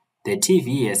 The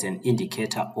TV has an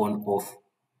indicator on-off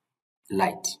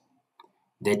light.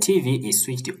 The TV is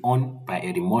switched on by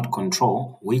a remote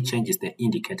control which changes the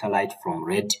indicator light from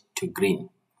red to green.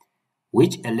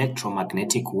 Which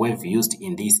electromagnetic wave used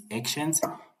in these actions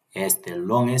has the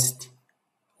longest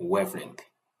wavelength?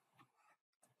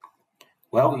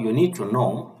 Well, you need to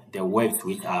know the waves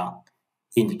which are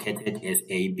indicated as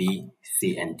A, B,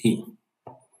 C, and D.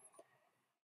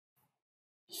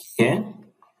 Here,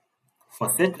 for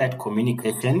satellite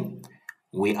communication,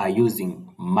 we are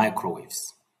using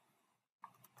microwaves.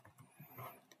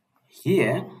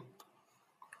 Here,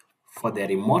 for the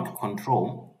remote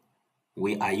control,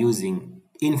 we are using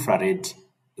infrared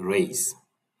rays.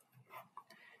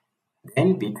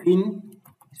 Then between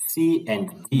C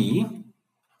and D,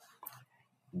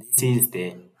 this is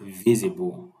the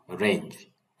visible range.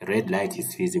 Red light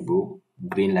is visible,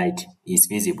 green light is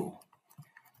visible.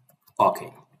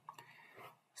 Okay.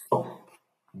 So,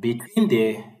 between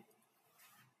the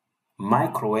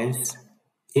microwaves,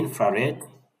 infrared,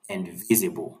 and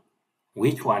visible,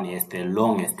 which one has the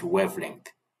longest wavelength?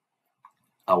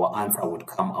 Our answer would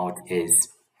come out as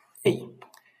A.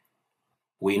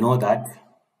 We know that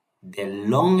the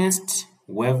longest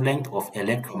wavelength of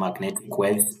electromagnetic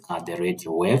waves are the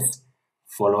radio waves,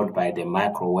 followed by the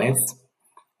microwaves,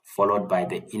 followed by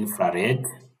the infrared,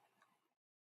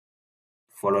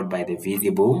 followed by the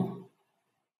visible,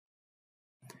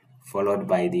 followed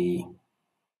by the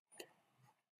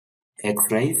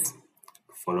X-rays,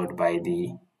 followed by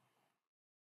the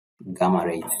gamma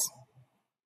rays.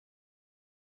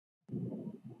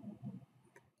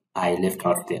 I left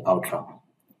out the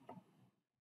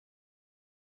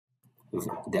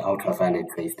ultraviolet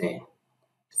rays there.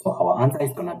 So our answer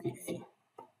is going to be A.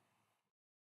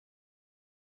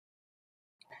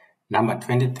 Number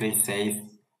 23 says,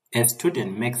 a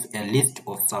student makes a list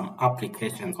of some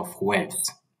applications of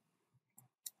waves.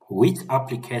 Which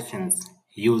applications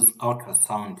use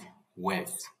ultrasound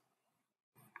waves?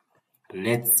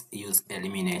 Let's use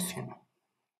elimination.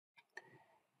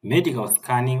 Medical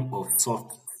scanning of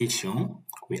soft tissue,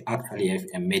 we actually have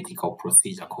a medical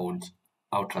procedure called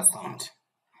ultrasound.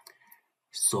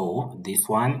 So this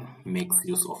one makes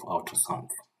use of ultrasound.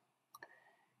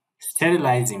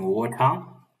 Sterilizing water,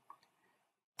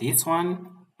 this one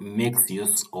makes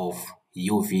use of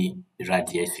UV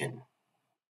radiation.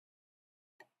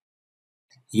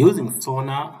 Using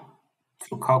sonar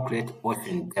to calculate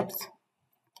ocean depth,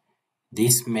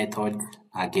 this method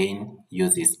again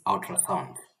uses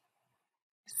ultrasound.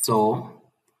 So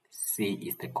C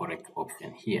is the correct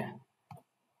option here.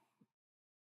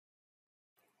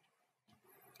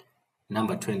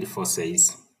 Number 24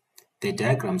 says, the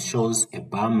diagram shows a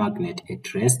bar magnet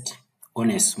at rest on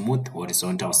a smooth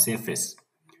horizontal surface.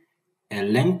 A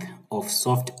length of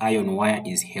soft iron wire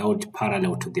is held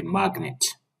parallel to the magnet.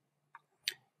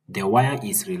 The wire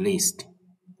is released.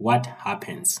 What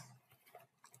happens?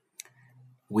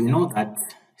 We know that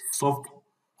soft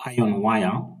iron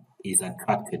wire is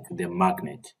attracted to the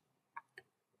magnet.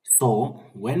 So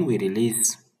when we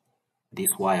release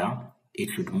this wire, it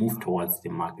should move towards the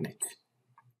magnet.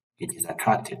 It is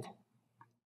attracted.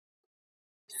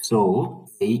 So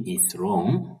A is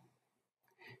wrong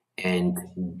and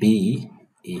B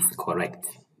is correct.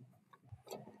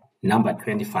 Number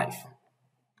 25.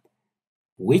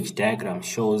 Which diagram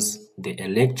shows the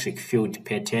electric field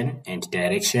pattern and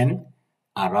direction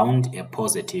around a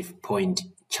positive point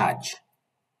charge?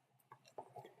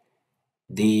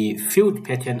 The field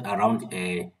pattern around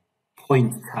a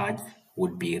point charge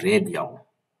would be radial.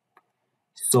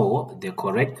 So the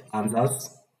correct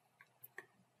answers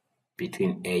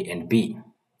between A and B.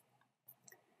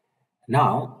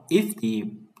 Now, if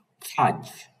the charge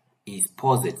is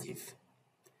positive,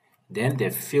 then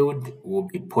the field will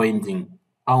be pointing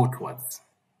outwards.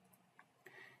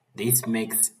 This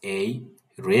makes A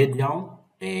radial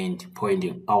and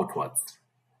pointing outwards.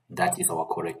 That is our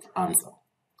correct answer.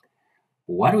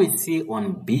 What we see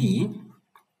on B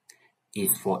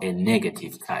is for a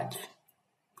negative charge,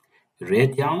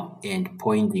 radial and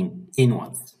pointing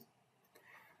inwards.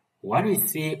 What we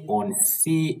see on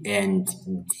C and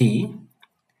D,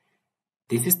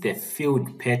 this is the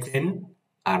field pattern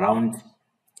around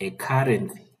a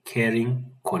current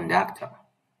carrying conductor.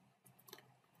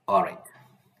 Alright,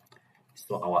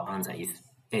 so our answer is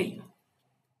A.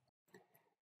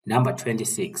 Number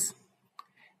 26.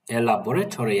 A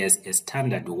laboratory has a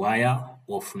standard wire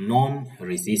of known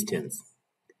resistance.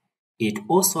 It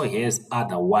also has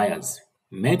other wires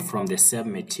made from the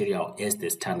same material as the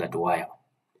standard wire,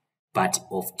 but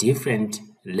of different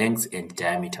lengths and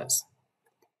diameters.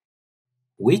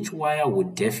 Which wire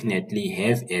would definitely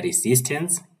have a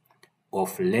resistance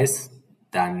of less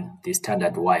than the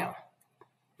standard wire.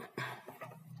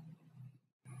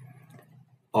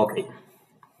 Okay,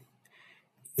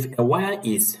 if a wire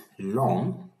is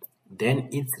long, then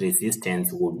its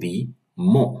resistance will be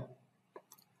more.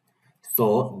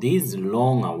 So these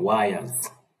longer wires,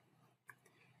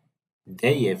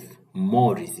 they have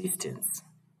more resistance.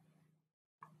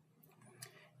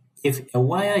 If a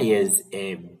wire has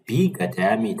a bigger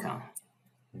diameter,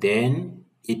 then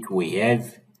it will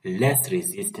have less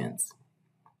resistance.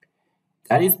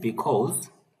 That is because,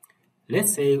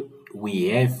 let's say we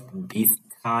have this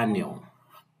tunnel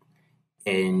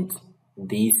and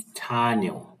this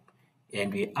tunnel,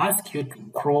 and we ask you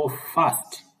to crawl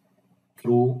fast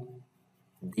through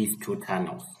these two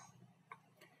tunnels.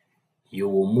 You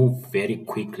will move very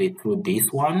quickly through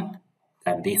this one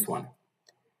than this one.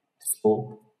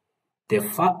 So the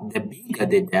bigger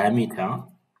the diameter,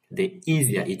 the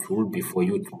easier it will be for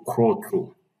you to crawl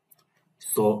through.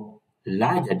 So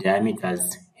larger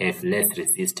diameters have less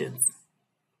resistance.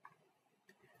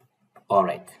 All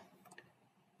right.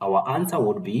 Our answer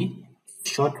would be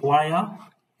short wire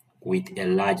with a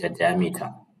larger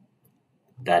diameter.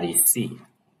 That is C.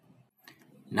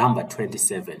 Number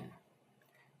 27.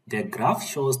 The graph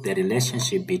shows the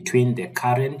relationship between the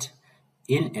current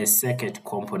in a circuit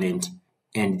component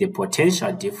and the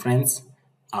potential difference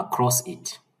across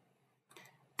it.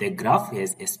 The graph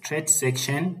has a straight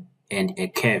section and a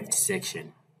curved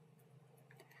section.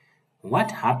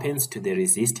 What happens to the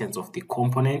resistance of the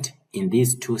component in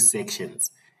these two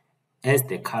sections as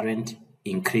the current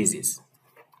increases?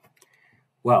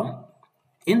 Well,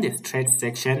 in the straight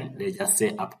section, let's just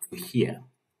say up to here,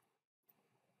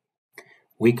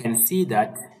 we can see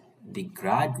that the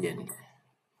gradient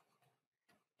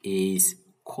is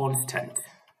constant.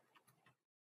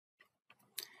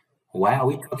 Why are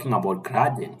we talking about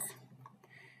gradient?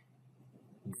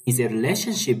 There is a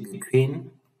relationship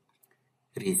between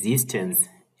resistance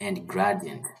and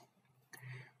gradient.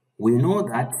 We know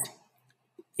that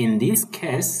in this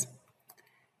case,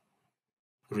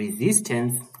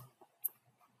 resistance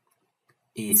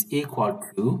is equal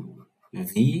to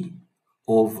V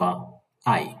over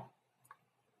I,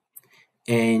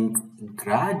 and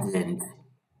gradient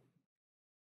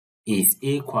is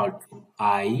equal to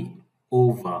I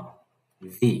over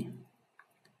V.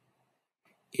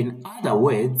 In other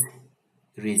words,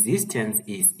 resistance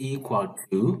is equal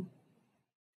to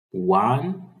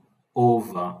 1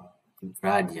 over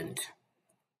gradient.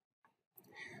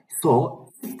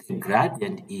 So if the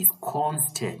gradient is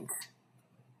constant,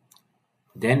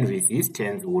 then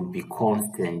resistance would be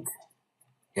constant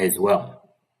as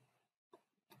well.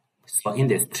 So in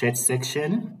the straight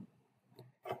section,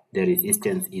 the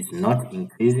resistance is not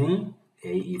increasing.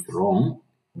 A is wrong,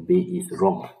 B is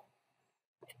wrong.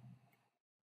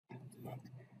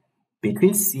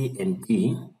 Between C and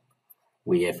D,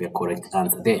 we have a correct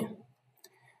answer there.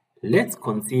 Let's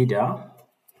consider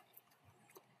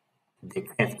the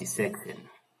curved section.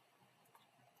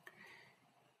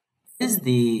 As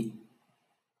the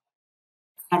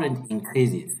current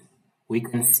increases, we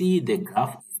can see the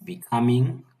graph is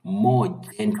becoming more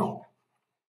gentle.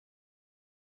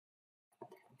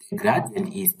 The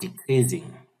gradient is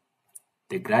decreasing.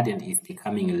 The gradient is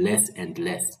becoming less and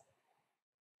less.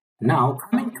 Now,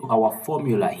 coming to our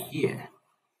formula here,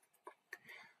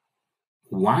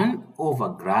 1 over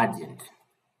gradient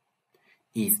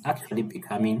is actually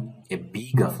becoming a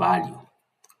bigger value.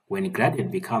 When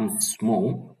gradient becomes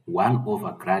small, 1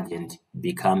 over gradient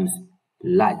becomes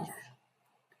large.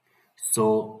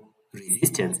 So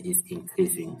resistance is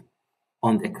increasing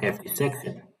on the curved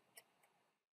section.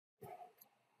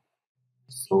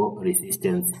 So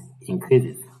resistance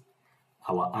increases.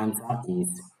 Our answer is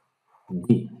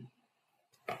D.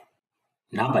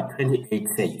 Number 28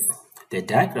 says, the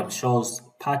diagram shows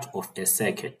part of a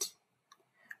circuit.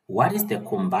 What is the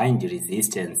combined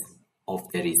resistance of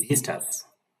the resistors?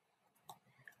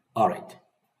 Alright,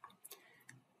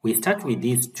 we start with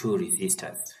these two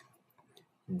resistors.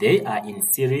 They are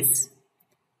in series,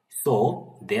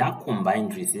 so their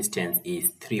combined resistance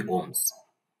is 3 ohms.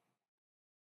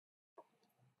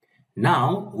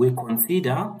 Now we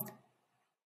consider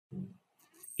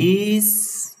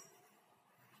this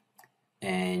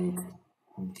and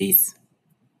this.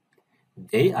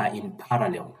 They are in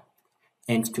parallel,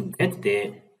 and to get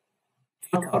the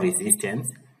total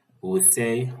resistance, we'll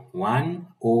say 1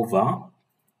 over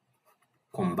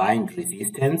combined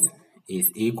resistance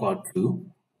is equal to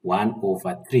 1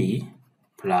 over 3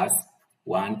 plus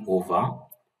 1 over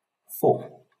 4.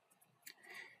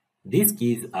 This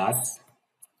gives us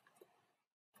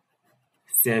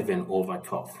 7 over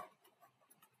 12.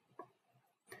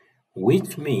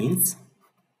 which means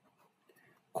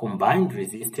combined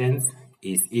resistance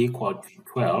is equal to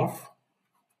 12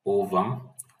 over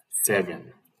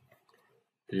 7.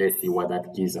 Let's see what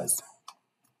that gives us.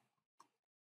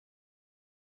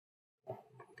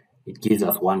 It gives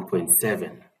us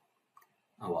 1.7.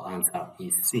 Our answer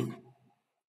is C.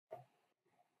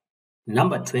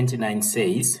 Number 29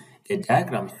 says, a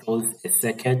diagram shows a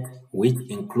circuit which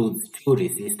includes 2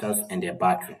 resistors and a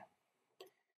battery.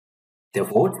 The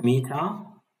voltmeter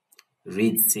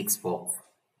reads 6 volts.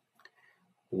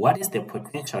 What is the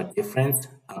potential difference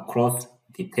across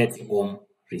the 30 ohm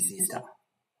resistor?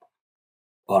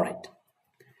 Alright,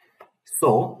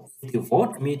 so if the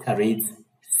voltmeter reads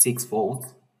 6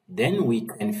 volts, then we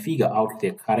can figure out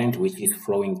the current which is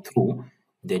flowing through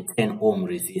the 10 ohm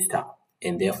resistor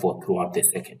and therefore throughout the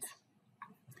circuit.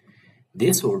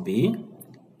 This will be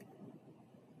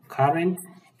current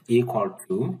equal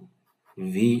to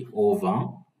V over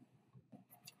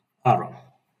R.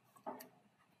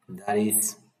 That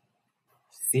is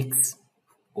 6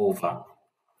 over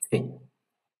 10,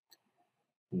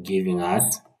 giving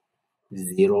us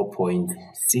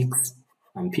 0.6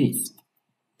 amperes.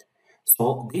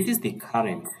 So this is the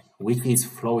current which is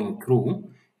flowing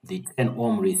through the 10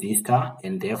 ohm resistor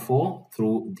and therefore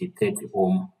through the 30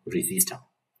 ohm resistor.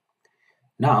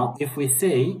 Now, if we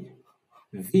say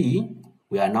V,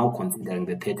 we are now considering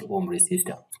the 30 ohm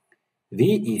resistor.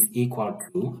 V is equal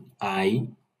to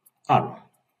IR.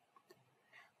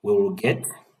 We will get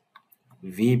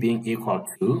V being equal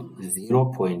to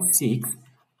 0.6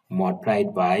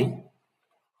 multiplied by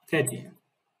 30.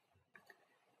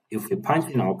 If we punch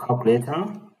in our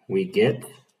calculator, we get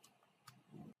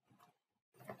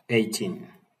 18.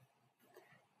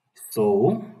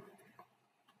 So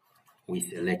we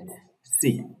select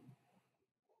C.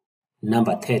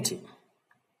 Number 30.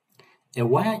 A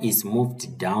wire is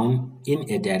moved down in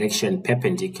a direction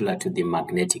perpendicular to the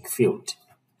magnetic field.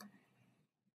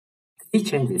 3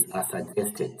 changes are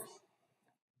suggested.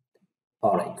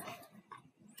 Alright.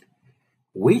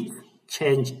 Which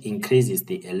change increases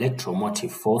the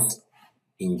electromotive force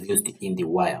induced in the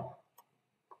wire?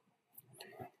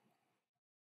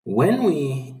 When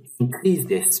we increase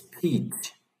the speed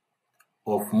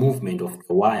of movement of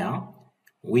the wire,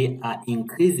 we are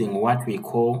increasing what we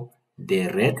call the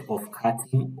rate of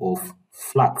cutting of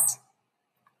flux.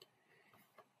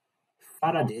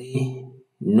 Faraday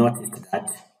noticed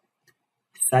that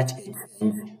such a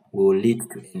change will lead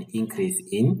to an increase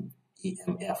in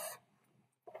EMF.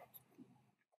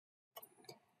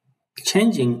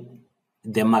 Changing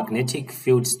the magnetic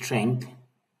field strength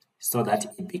so that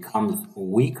it becomes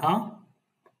weaker,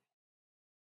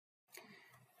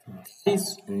 that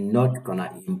is not going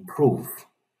to improve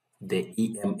the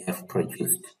EMF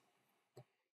produced.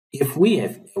 If we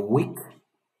have a weak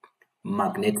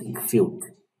magnetic field,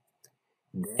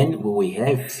 then we will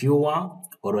have fewer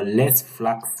or less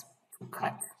flux to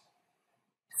cut.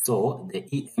 So the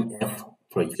EMF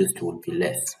produced would be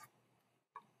less.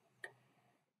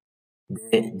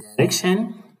 The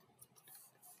direction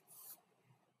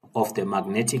of the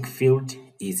magnetic field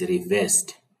is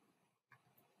reversed.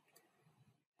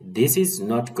 This is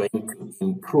not going to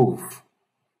improve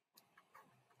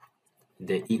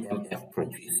the EMF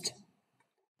produced.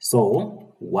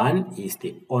 So 1 is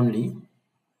the only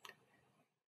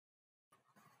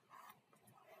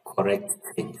correct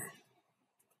change.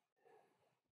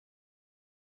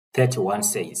 31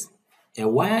 says, a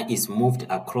wire is moved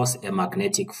across a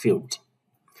magnetic field.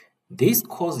 This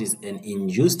causes an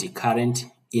induced current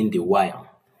in the wire.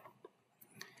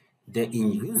 The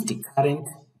induced current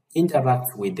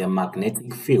interacts with the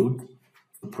magnetic field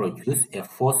to produce a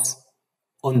force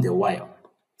on the wire.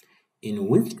 In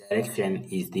which direction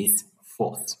is this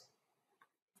force?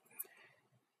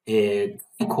 A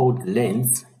guy called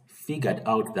Lenz figured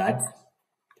out that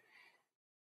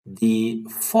the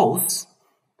force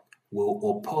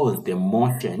will oppose the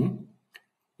motion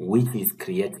which is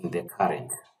creating the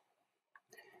current.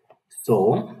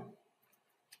 So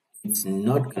it's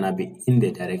not going to be in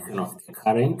the direction of the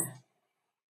current.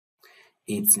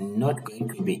 It's not going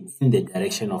to be in the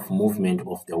direction of movement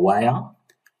of the wire.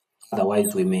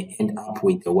 Otherwise, we may end up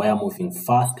with the wire moving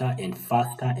faster and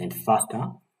faster and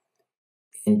faster.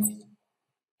 And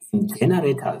in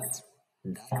generators,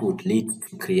 that would lead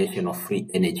to creation of free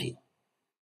energy.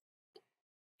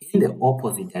 In the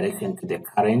opposite direction to the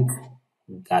current,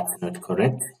 that's not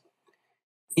correct.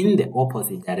 In the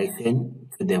opposite direction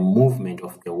to the movement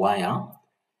of the wire,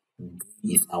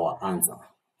 is our answer.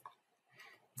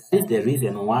 That is the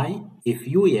reason why if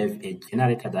you have a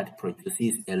generator that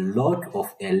produces a lot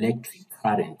of electric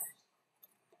current,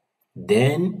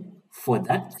 then For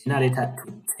that generator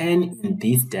to turn in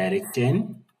this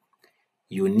direction,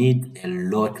 you need a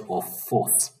lot of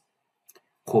force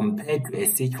compared to a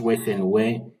situation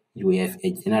where you have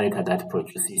a generator that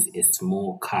produces a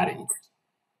small current.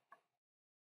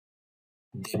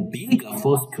 The bigger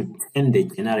force to turn the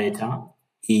generator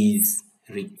is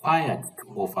required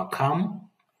to overcome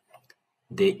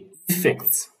the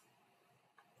effects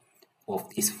of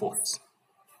this force.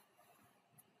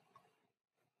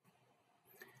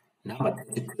 Number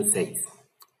 32 says,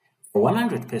 a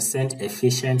 100%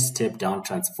 efficient step-down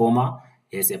transformer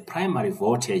has a primary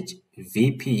voltage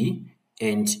Vp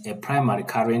and a primary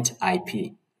current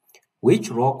Ip.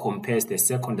 Which row compares the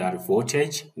secondary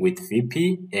voltage with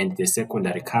Vp and the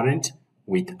secondary current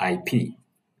with Ip?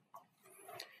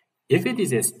 If it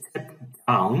is a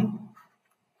step-down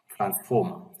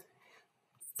transformer,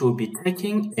 it will be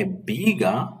taking a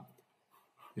bigger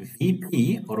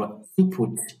Vp or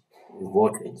input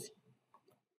voltage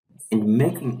and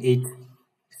making it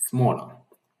smaller,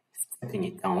 stepping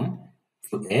it down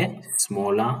to a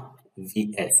smaller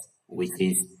Vs, which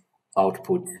is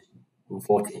output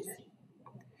voltage.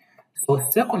 So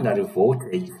secondary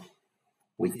voltage,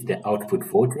 which is the output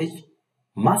voltage,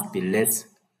 must be less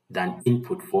than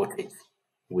input voltage,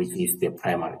 which is the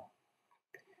primary.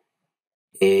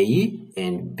 A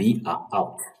and B are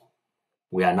out.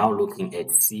 We are now looking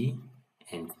at C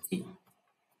and D.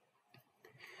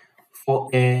 For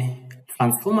a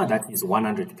transformer that is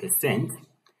 100%,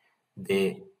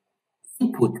 the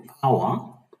input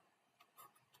power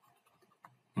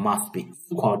must be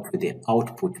equal to the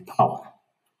output power.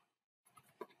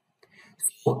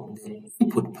 So the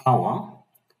input power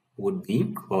would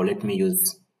be, well, let me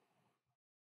use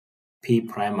P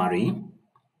primary,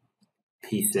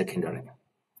 P secondary.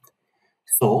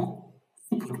 So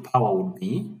input power would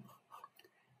be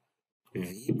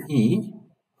Vp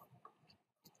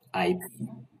Ip.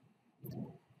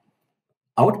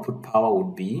 Output power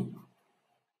would be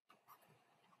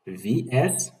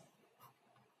Vs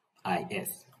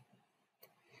Is.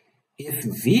 If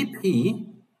Vp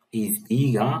is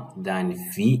bigger than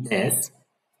Vs,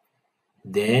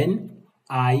 then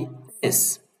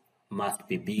Is must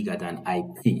be bigger than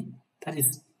Ip. That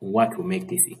is what will make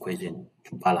this equation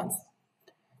to balance.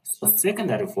 So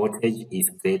secondary voltage is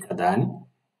greater than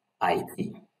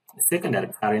Ip. Secondary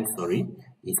current,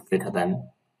 is greater than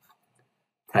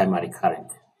primary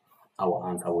current. Our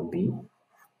answer would be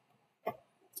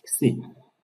C.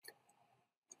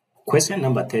 Question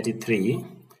number 33.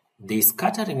 The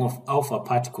scattering of alpha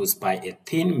particles by a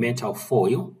thin metal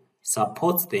foil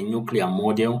supports the nuclear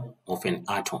model of an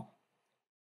atom.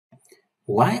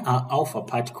 Why are alpha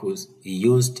particles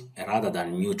used rather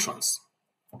than neutrons?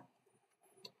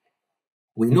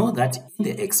 We know that in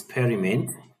the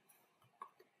experiment,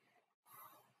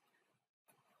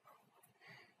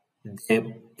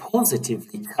 the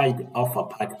positively charged alpha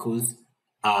particles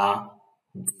are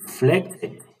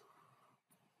deflected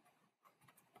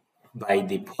by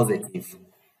the positive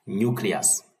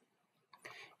nucleus.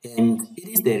 And it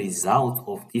is the result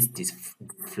of this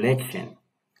deflection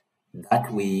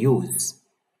that we use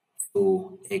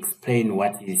to explain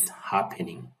what is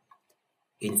happening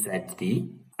inside the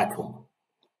atom.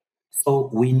 So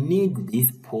we need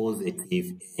this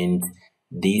positive and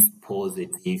this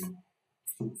positive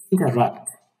to interact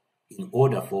in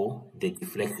order for the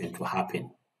deflection to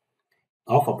happen.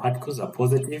 Alpha particles are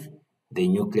positive, the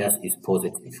nucleus is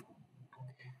positive.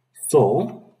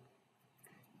 So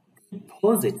the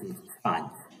positive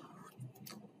charge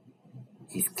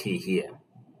is key here.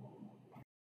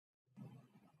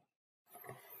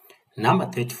 Number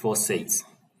 34 says,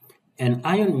 an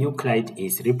ion nuclide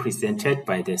is represented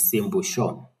by the symbol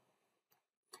shown.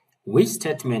 Which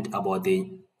statement about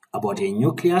the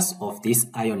nucleus of this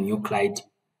ion nuclide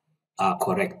are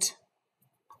correct?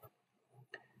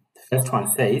 The first one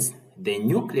says, the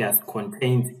nucleus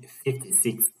contains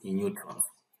 56 neutrons.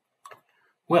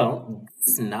 Well,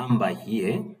 this number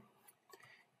here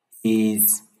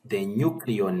is the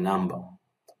nucleon number.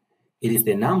 It is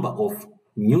the number of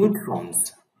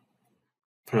neutrons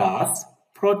plus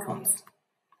protons,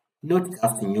 not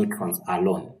just neutrons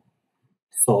alone.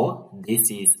 So this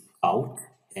is out,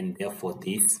 and therefore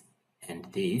this and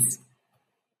this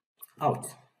out.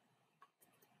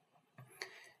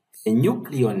 The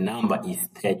nucleon number is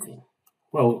 30.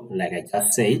 Well, like I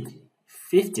just said,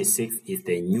 56 is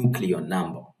the nucleon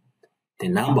number. The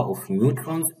number of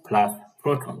neutrons plus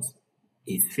protons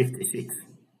is 56.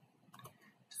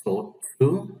 So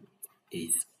 2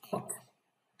 is out.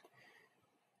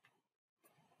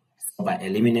 So by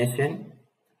elimination,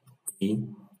 D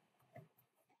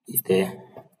is the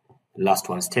last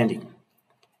one standing.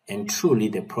 And truly,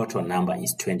 the proton number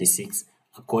is 26,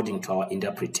 according to our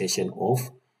interpretation of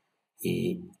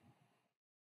the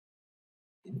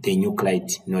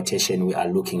nuclide notation we are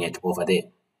looking at over there.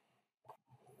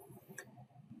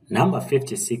 Number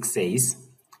 56 says,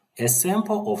 a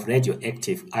sample of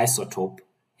radioactive isotope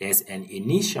has an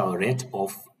initial rate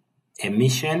of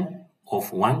emission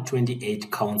of 128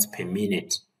 counts per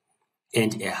minute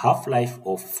and a half-life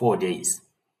of 4 days.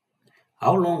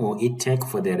 How long will it take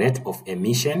for the rate of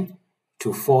emission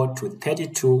to fall to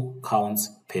 32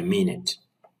 counts per minute?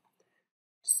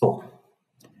 So,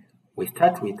 we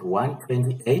start with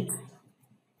 128.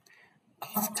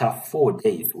 After 4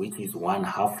 days, which is one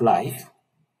half-life,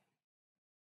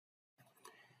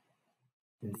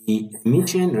 the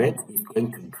emission rate is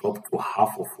going to drop to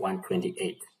half of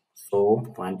 128. So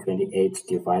 128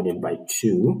 divided by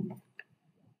 2,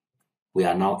 we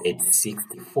are now at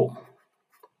 64.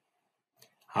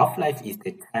 Half-life is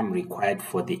the time required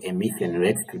for the emission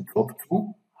rate to drop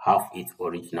to half its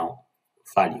original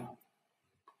value.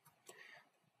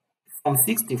 From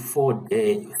 64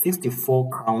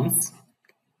 counts,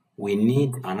 we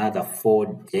need another 4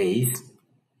 days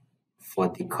for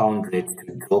the count rate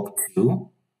to drop to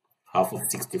half of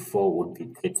 64 would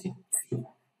be 32.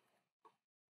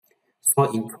 So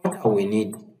in total, we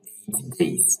need 8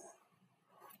 days.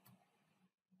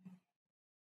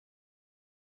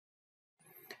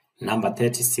 Number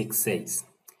 36 says,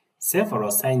 several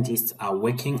scientists are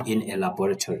working in a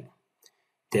laboratory.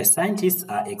 The scientists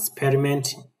are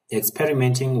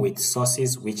experimenting with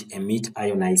sources which emit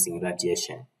ionizing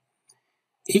radiation.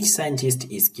 Each scientist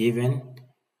is given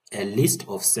a list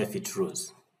of surfeit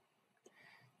rules.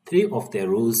 3 of the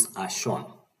rules are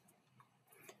shown.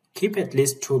 Keep at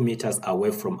least 2 meters away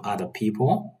from other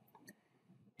people.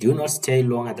 Do not stay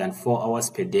longer than 4 hours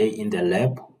per day in the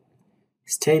lab.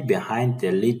 Stay behind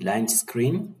the lead-lined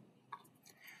screen.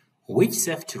 Which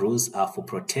safety rules are for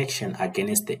protection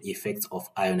against the effects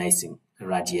of ionizing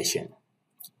radiation?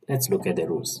 Let's look at the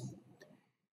rules.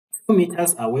 2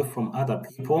 meters away from other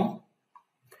people.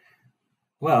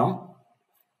 Well,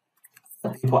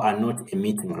 people are not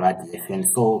emitting radiation,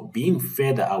 so being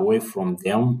further away from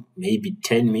them, maybe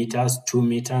 10 meters, 2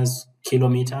 meters,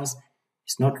 kilometers,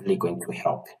 is not really going to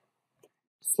help.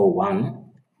 So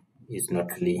 1 is not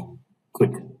really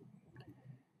good.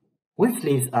 Which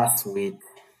leaves us with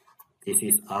this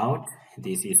is out,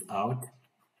 this is out,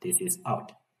 this is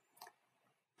out.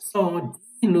 So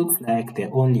D looks like the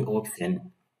only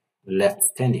option left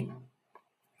standing.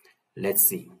 Let's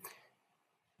see.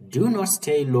 Do not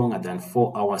stay longer than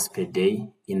 4 hours per day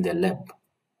in the lab.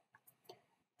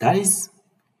 That is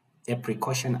a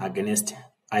precaution against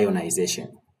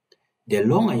ionization. The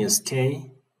longer you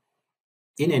stay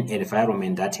in an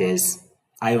environment that has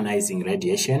ionizing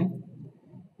radiation,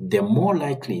 the more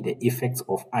likely the effects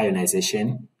of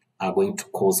ionization are going to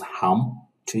cause harm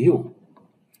to you.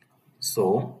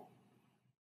 So,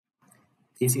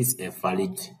 this is a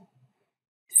valid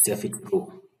surfeit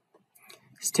rule.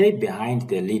 Stay behind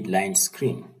the lead-lined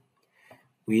screen.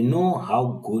 We know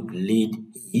how good lead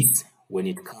is when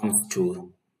it comes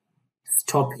to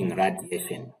stopping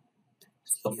radiation.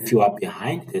 So if you are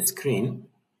behind the screen,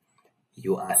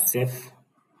 you are safe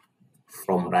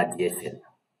from radiation.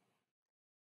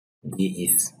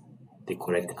 D is the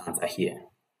correct answer here.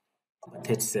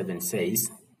 37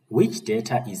 says, which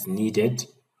data is needed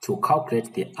to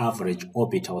calculate the average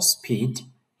orbital speed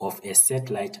of a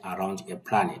satellite around a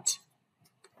planet?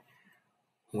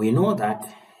 We know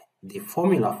that the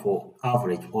formula for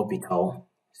average orbital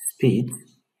speed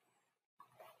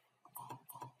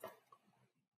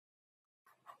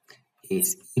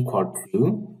is equal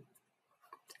to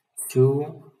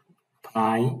 2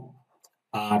 pi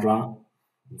r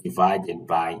divided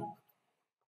by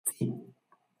t.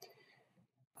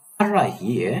 R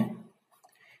here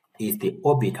is the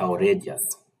orbital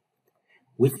radius,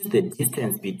 which is the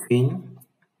distance between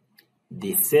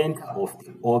the center of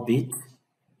the orbit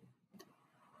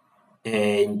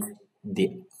and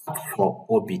the actual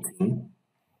orbiting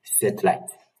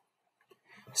satellite.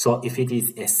 So if it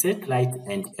is a satellite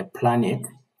and a planet,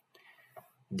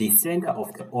 the center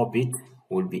of the orbit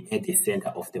will be at the center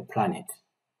of the planet,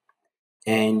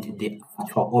 and the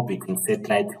actual orbiting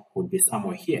satellite would be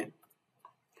somewhere here.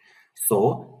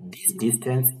 So this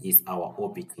distance is our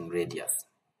orbiting radius.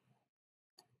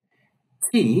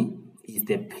 T is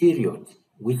the period,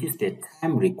 which is the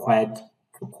time required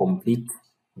to complete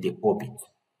the orbit.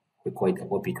 We call it the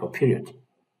orbital period.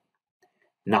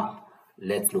 Now,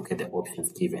 let's look at the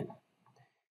options given.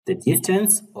 The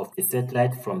distance of the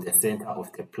satellite from the center of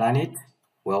the planet,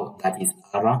 well, that is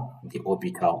r, the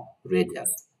orbital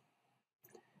radius.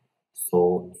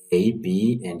 So A,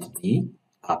 B, and D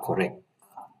are correct.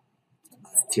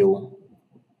 Still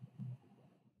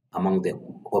among the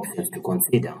options to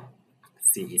consider.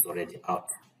 C is already out.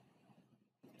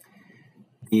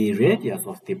 The radius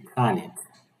of the planet.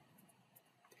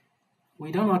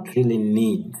 We do not really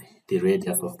need the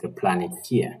radius of the planet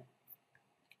here.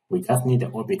 We just need the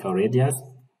orbital radius,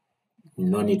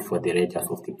 no need for the radius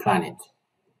of the planet.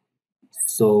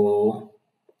 So,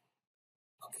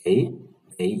 okay,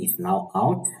 A is now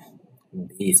out,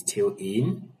 B is still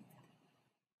in.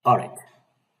 All right,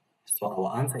 so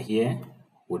our answer here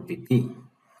would be B.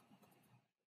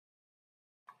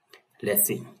 Let's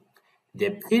see.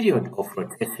 The period of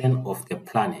rotation of the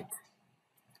planet.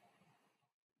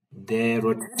 The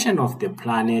rotation of the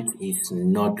planet is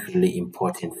not really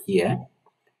important here.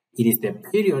 It is the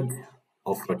period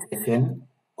of rotation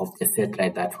of the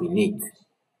satellite that we need.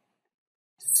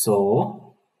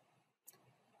 So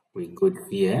we're good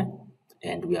here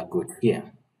and we are good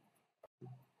here.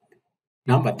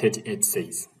 Number 38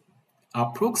 says,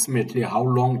 approximately how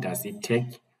long does it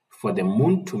take for the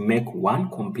moon to make one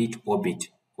complete orbit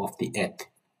of the Earth?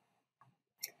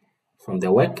 From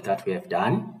the work that we have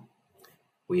done,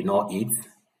 we know it's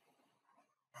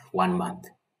 1 month,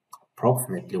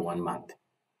 approximately 1 month.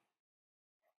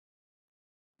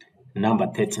 Number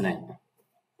 39.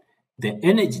 The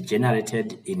energy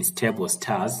generated in stable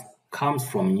stars comes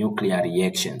from nuclear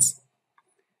reactions.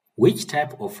 Which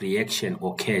type of reaction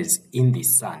occurs in the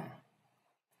sun?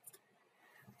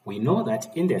 We know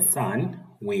that in the sun,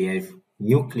 we have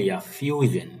nuclear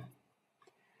fusion.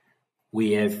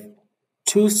 We have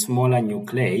two smaller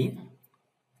nuclei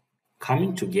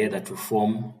coming together to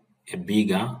form a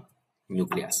bigger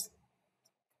nucleus,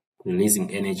 releasing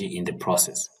energy in the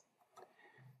process.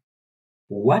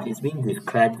 What is being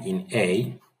described in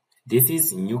A, this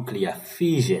is nuclear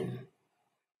fission.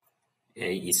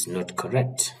 A is not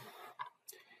correct.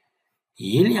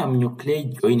 Helium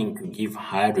nuclei joining to give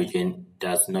hydrogen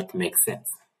does not make sense.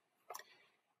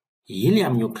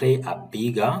 Helium nuclei are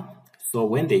bigger, so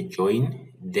when they join,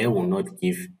 they will not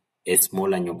give a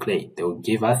smaller nuclei. They will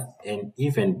give us an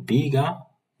even bigger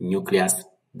nucleus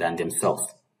than themselves.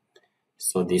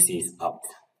 So this is out.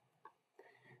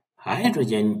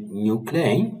 Hydrogen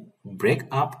nuclei break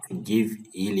up to give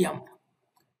helium.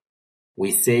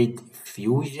 We said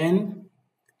fusion,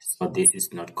 so this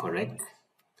is not correct.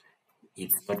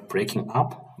 It's not breaking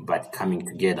up, but coming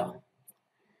together.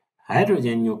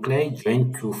 Hydrogen nuclei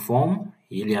join to form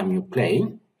helium nuclei.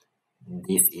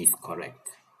 This is correct.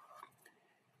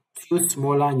 Two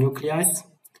smaller nuclei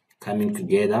coming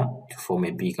together to form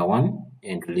a bigger one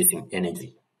and releasing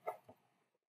energy.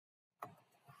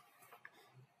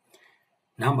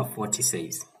 Number 40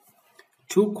 says,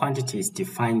 two quantities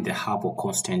define the Hubble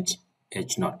constant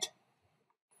h0.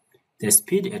 The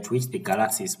speed at which the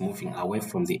galaxy is moving away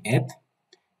from the Earth,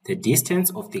 the distance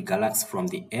of the galaxy from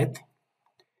the Earth,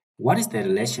 what is the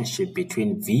relationship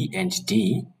between V and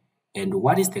D, and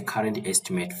what is the current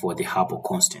estimate for the Hubble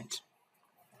constant?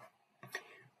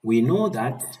 We know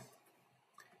that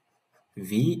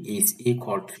V is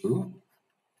equal to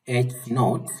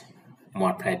h0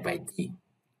 multiplied by D.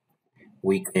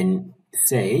 We can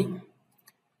say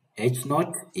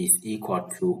h0 is equal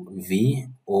to V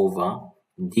over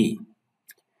D.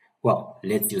 Well,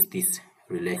 let's use this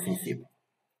relationship.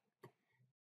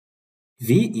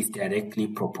 V is directly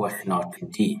proportional to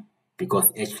D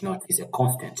because h0 is a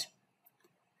constant.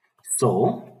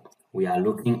 So we are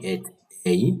looking at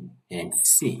A and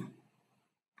C.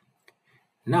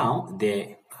 Now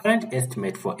the current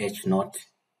estimate for h0,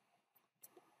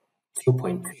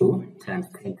 2.2 times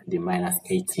 10 to the minus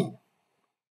 18.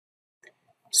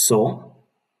 So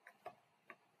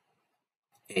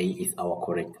A is our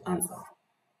correct answer.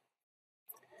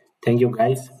 Thank you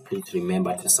guys. Please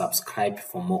remember to subscribe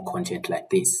for more content like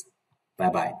this. Bye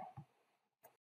bye.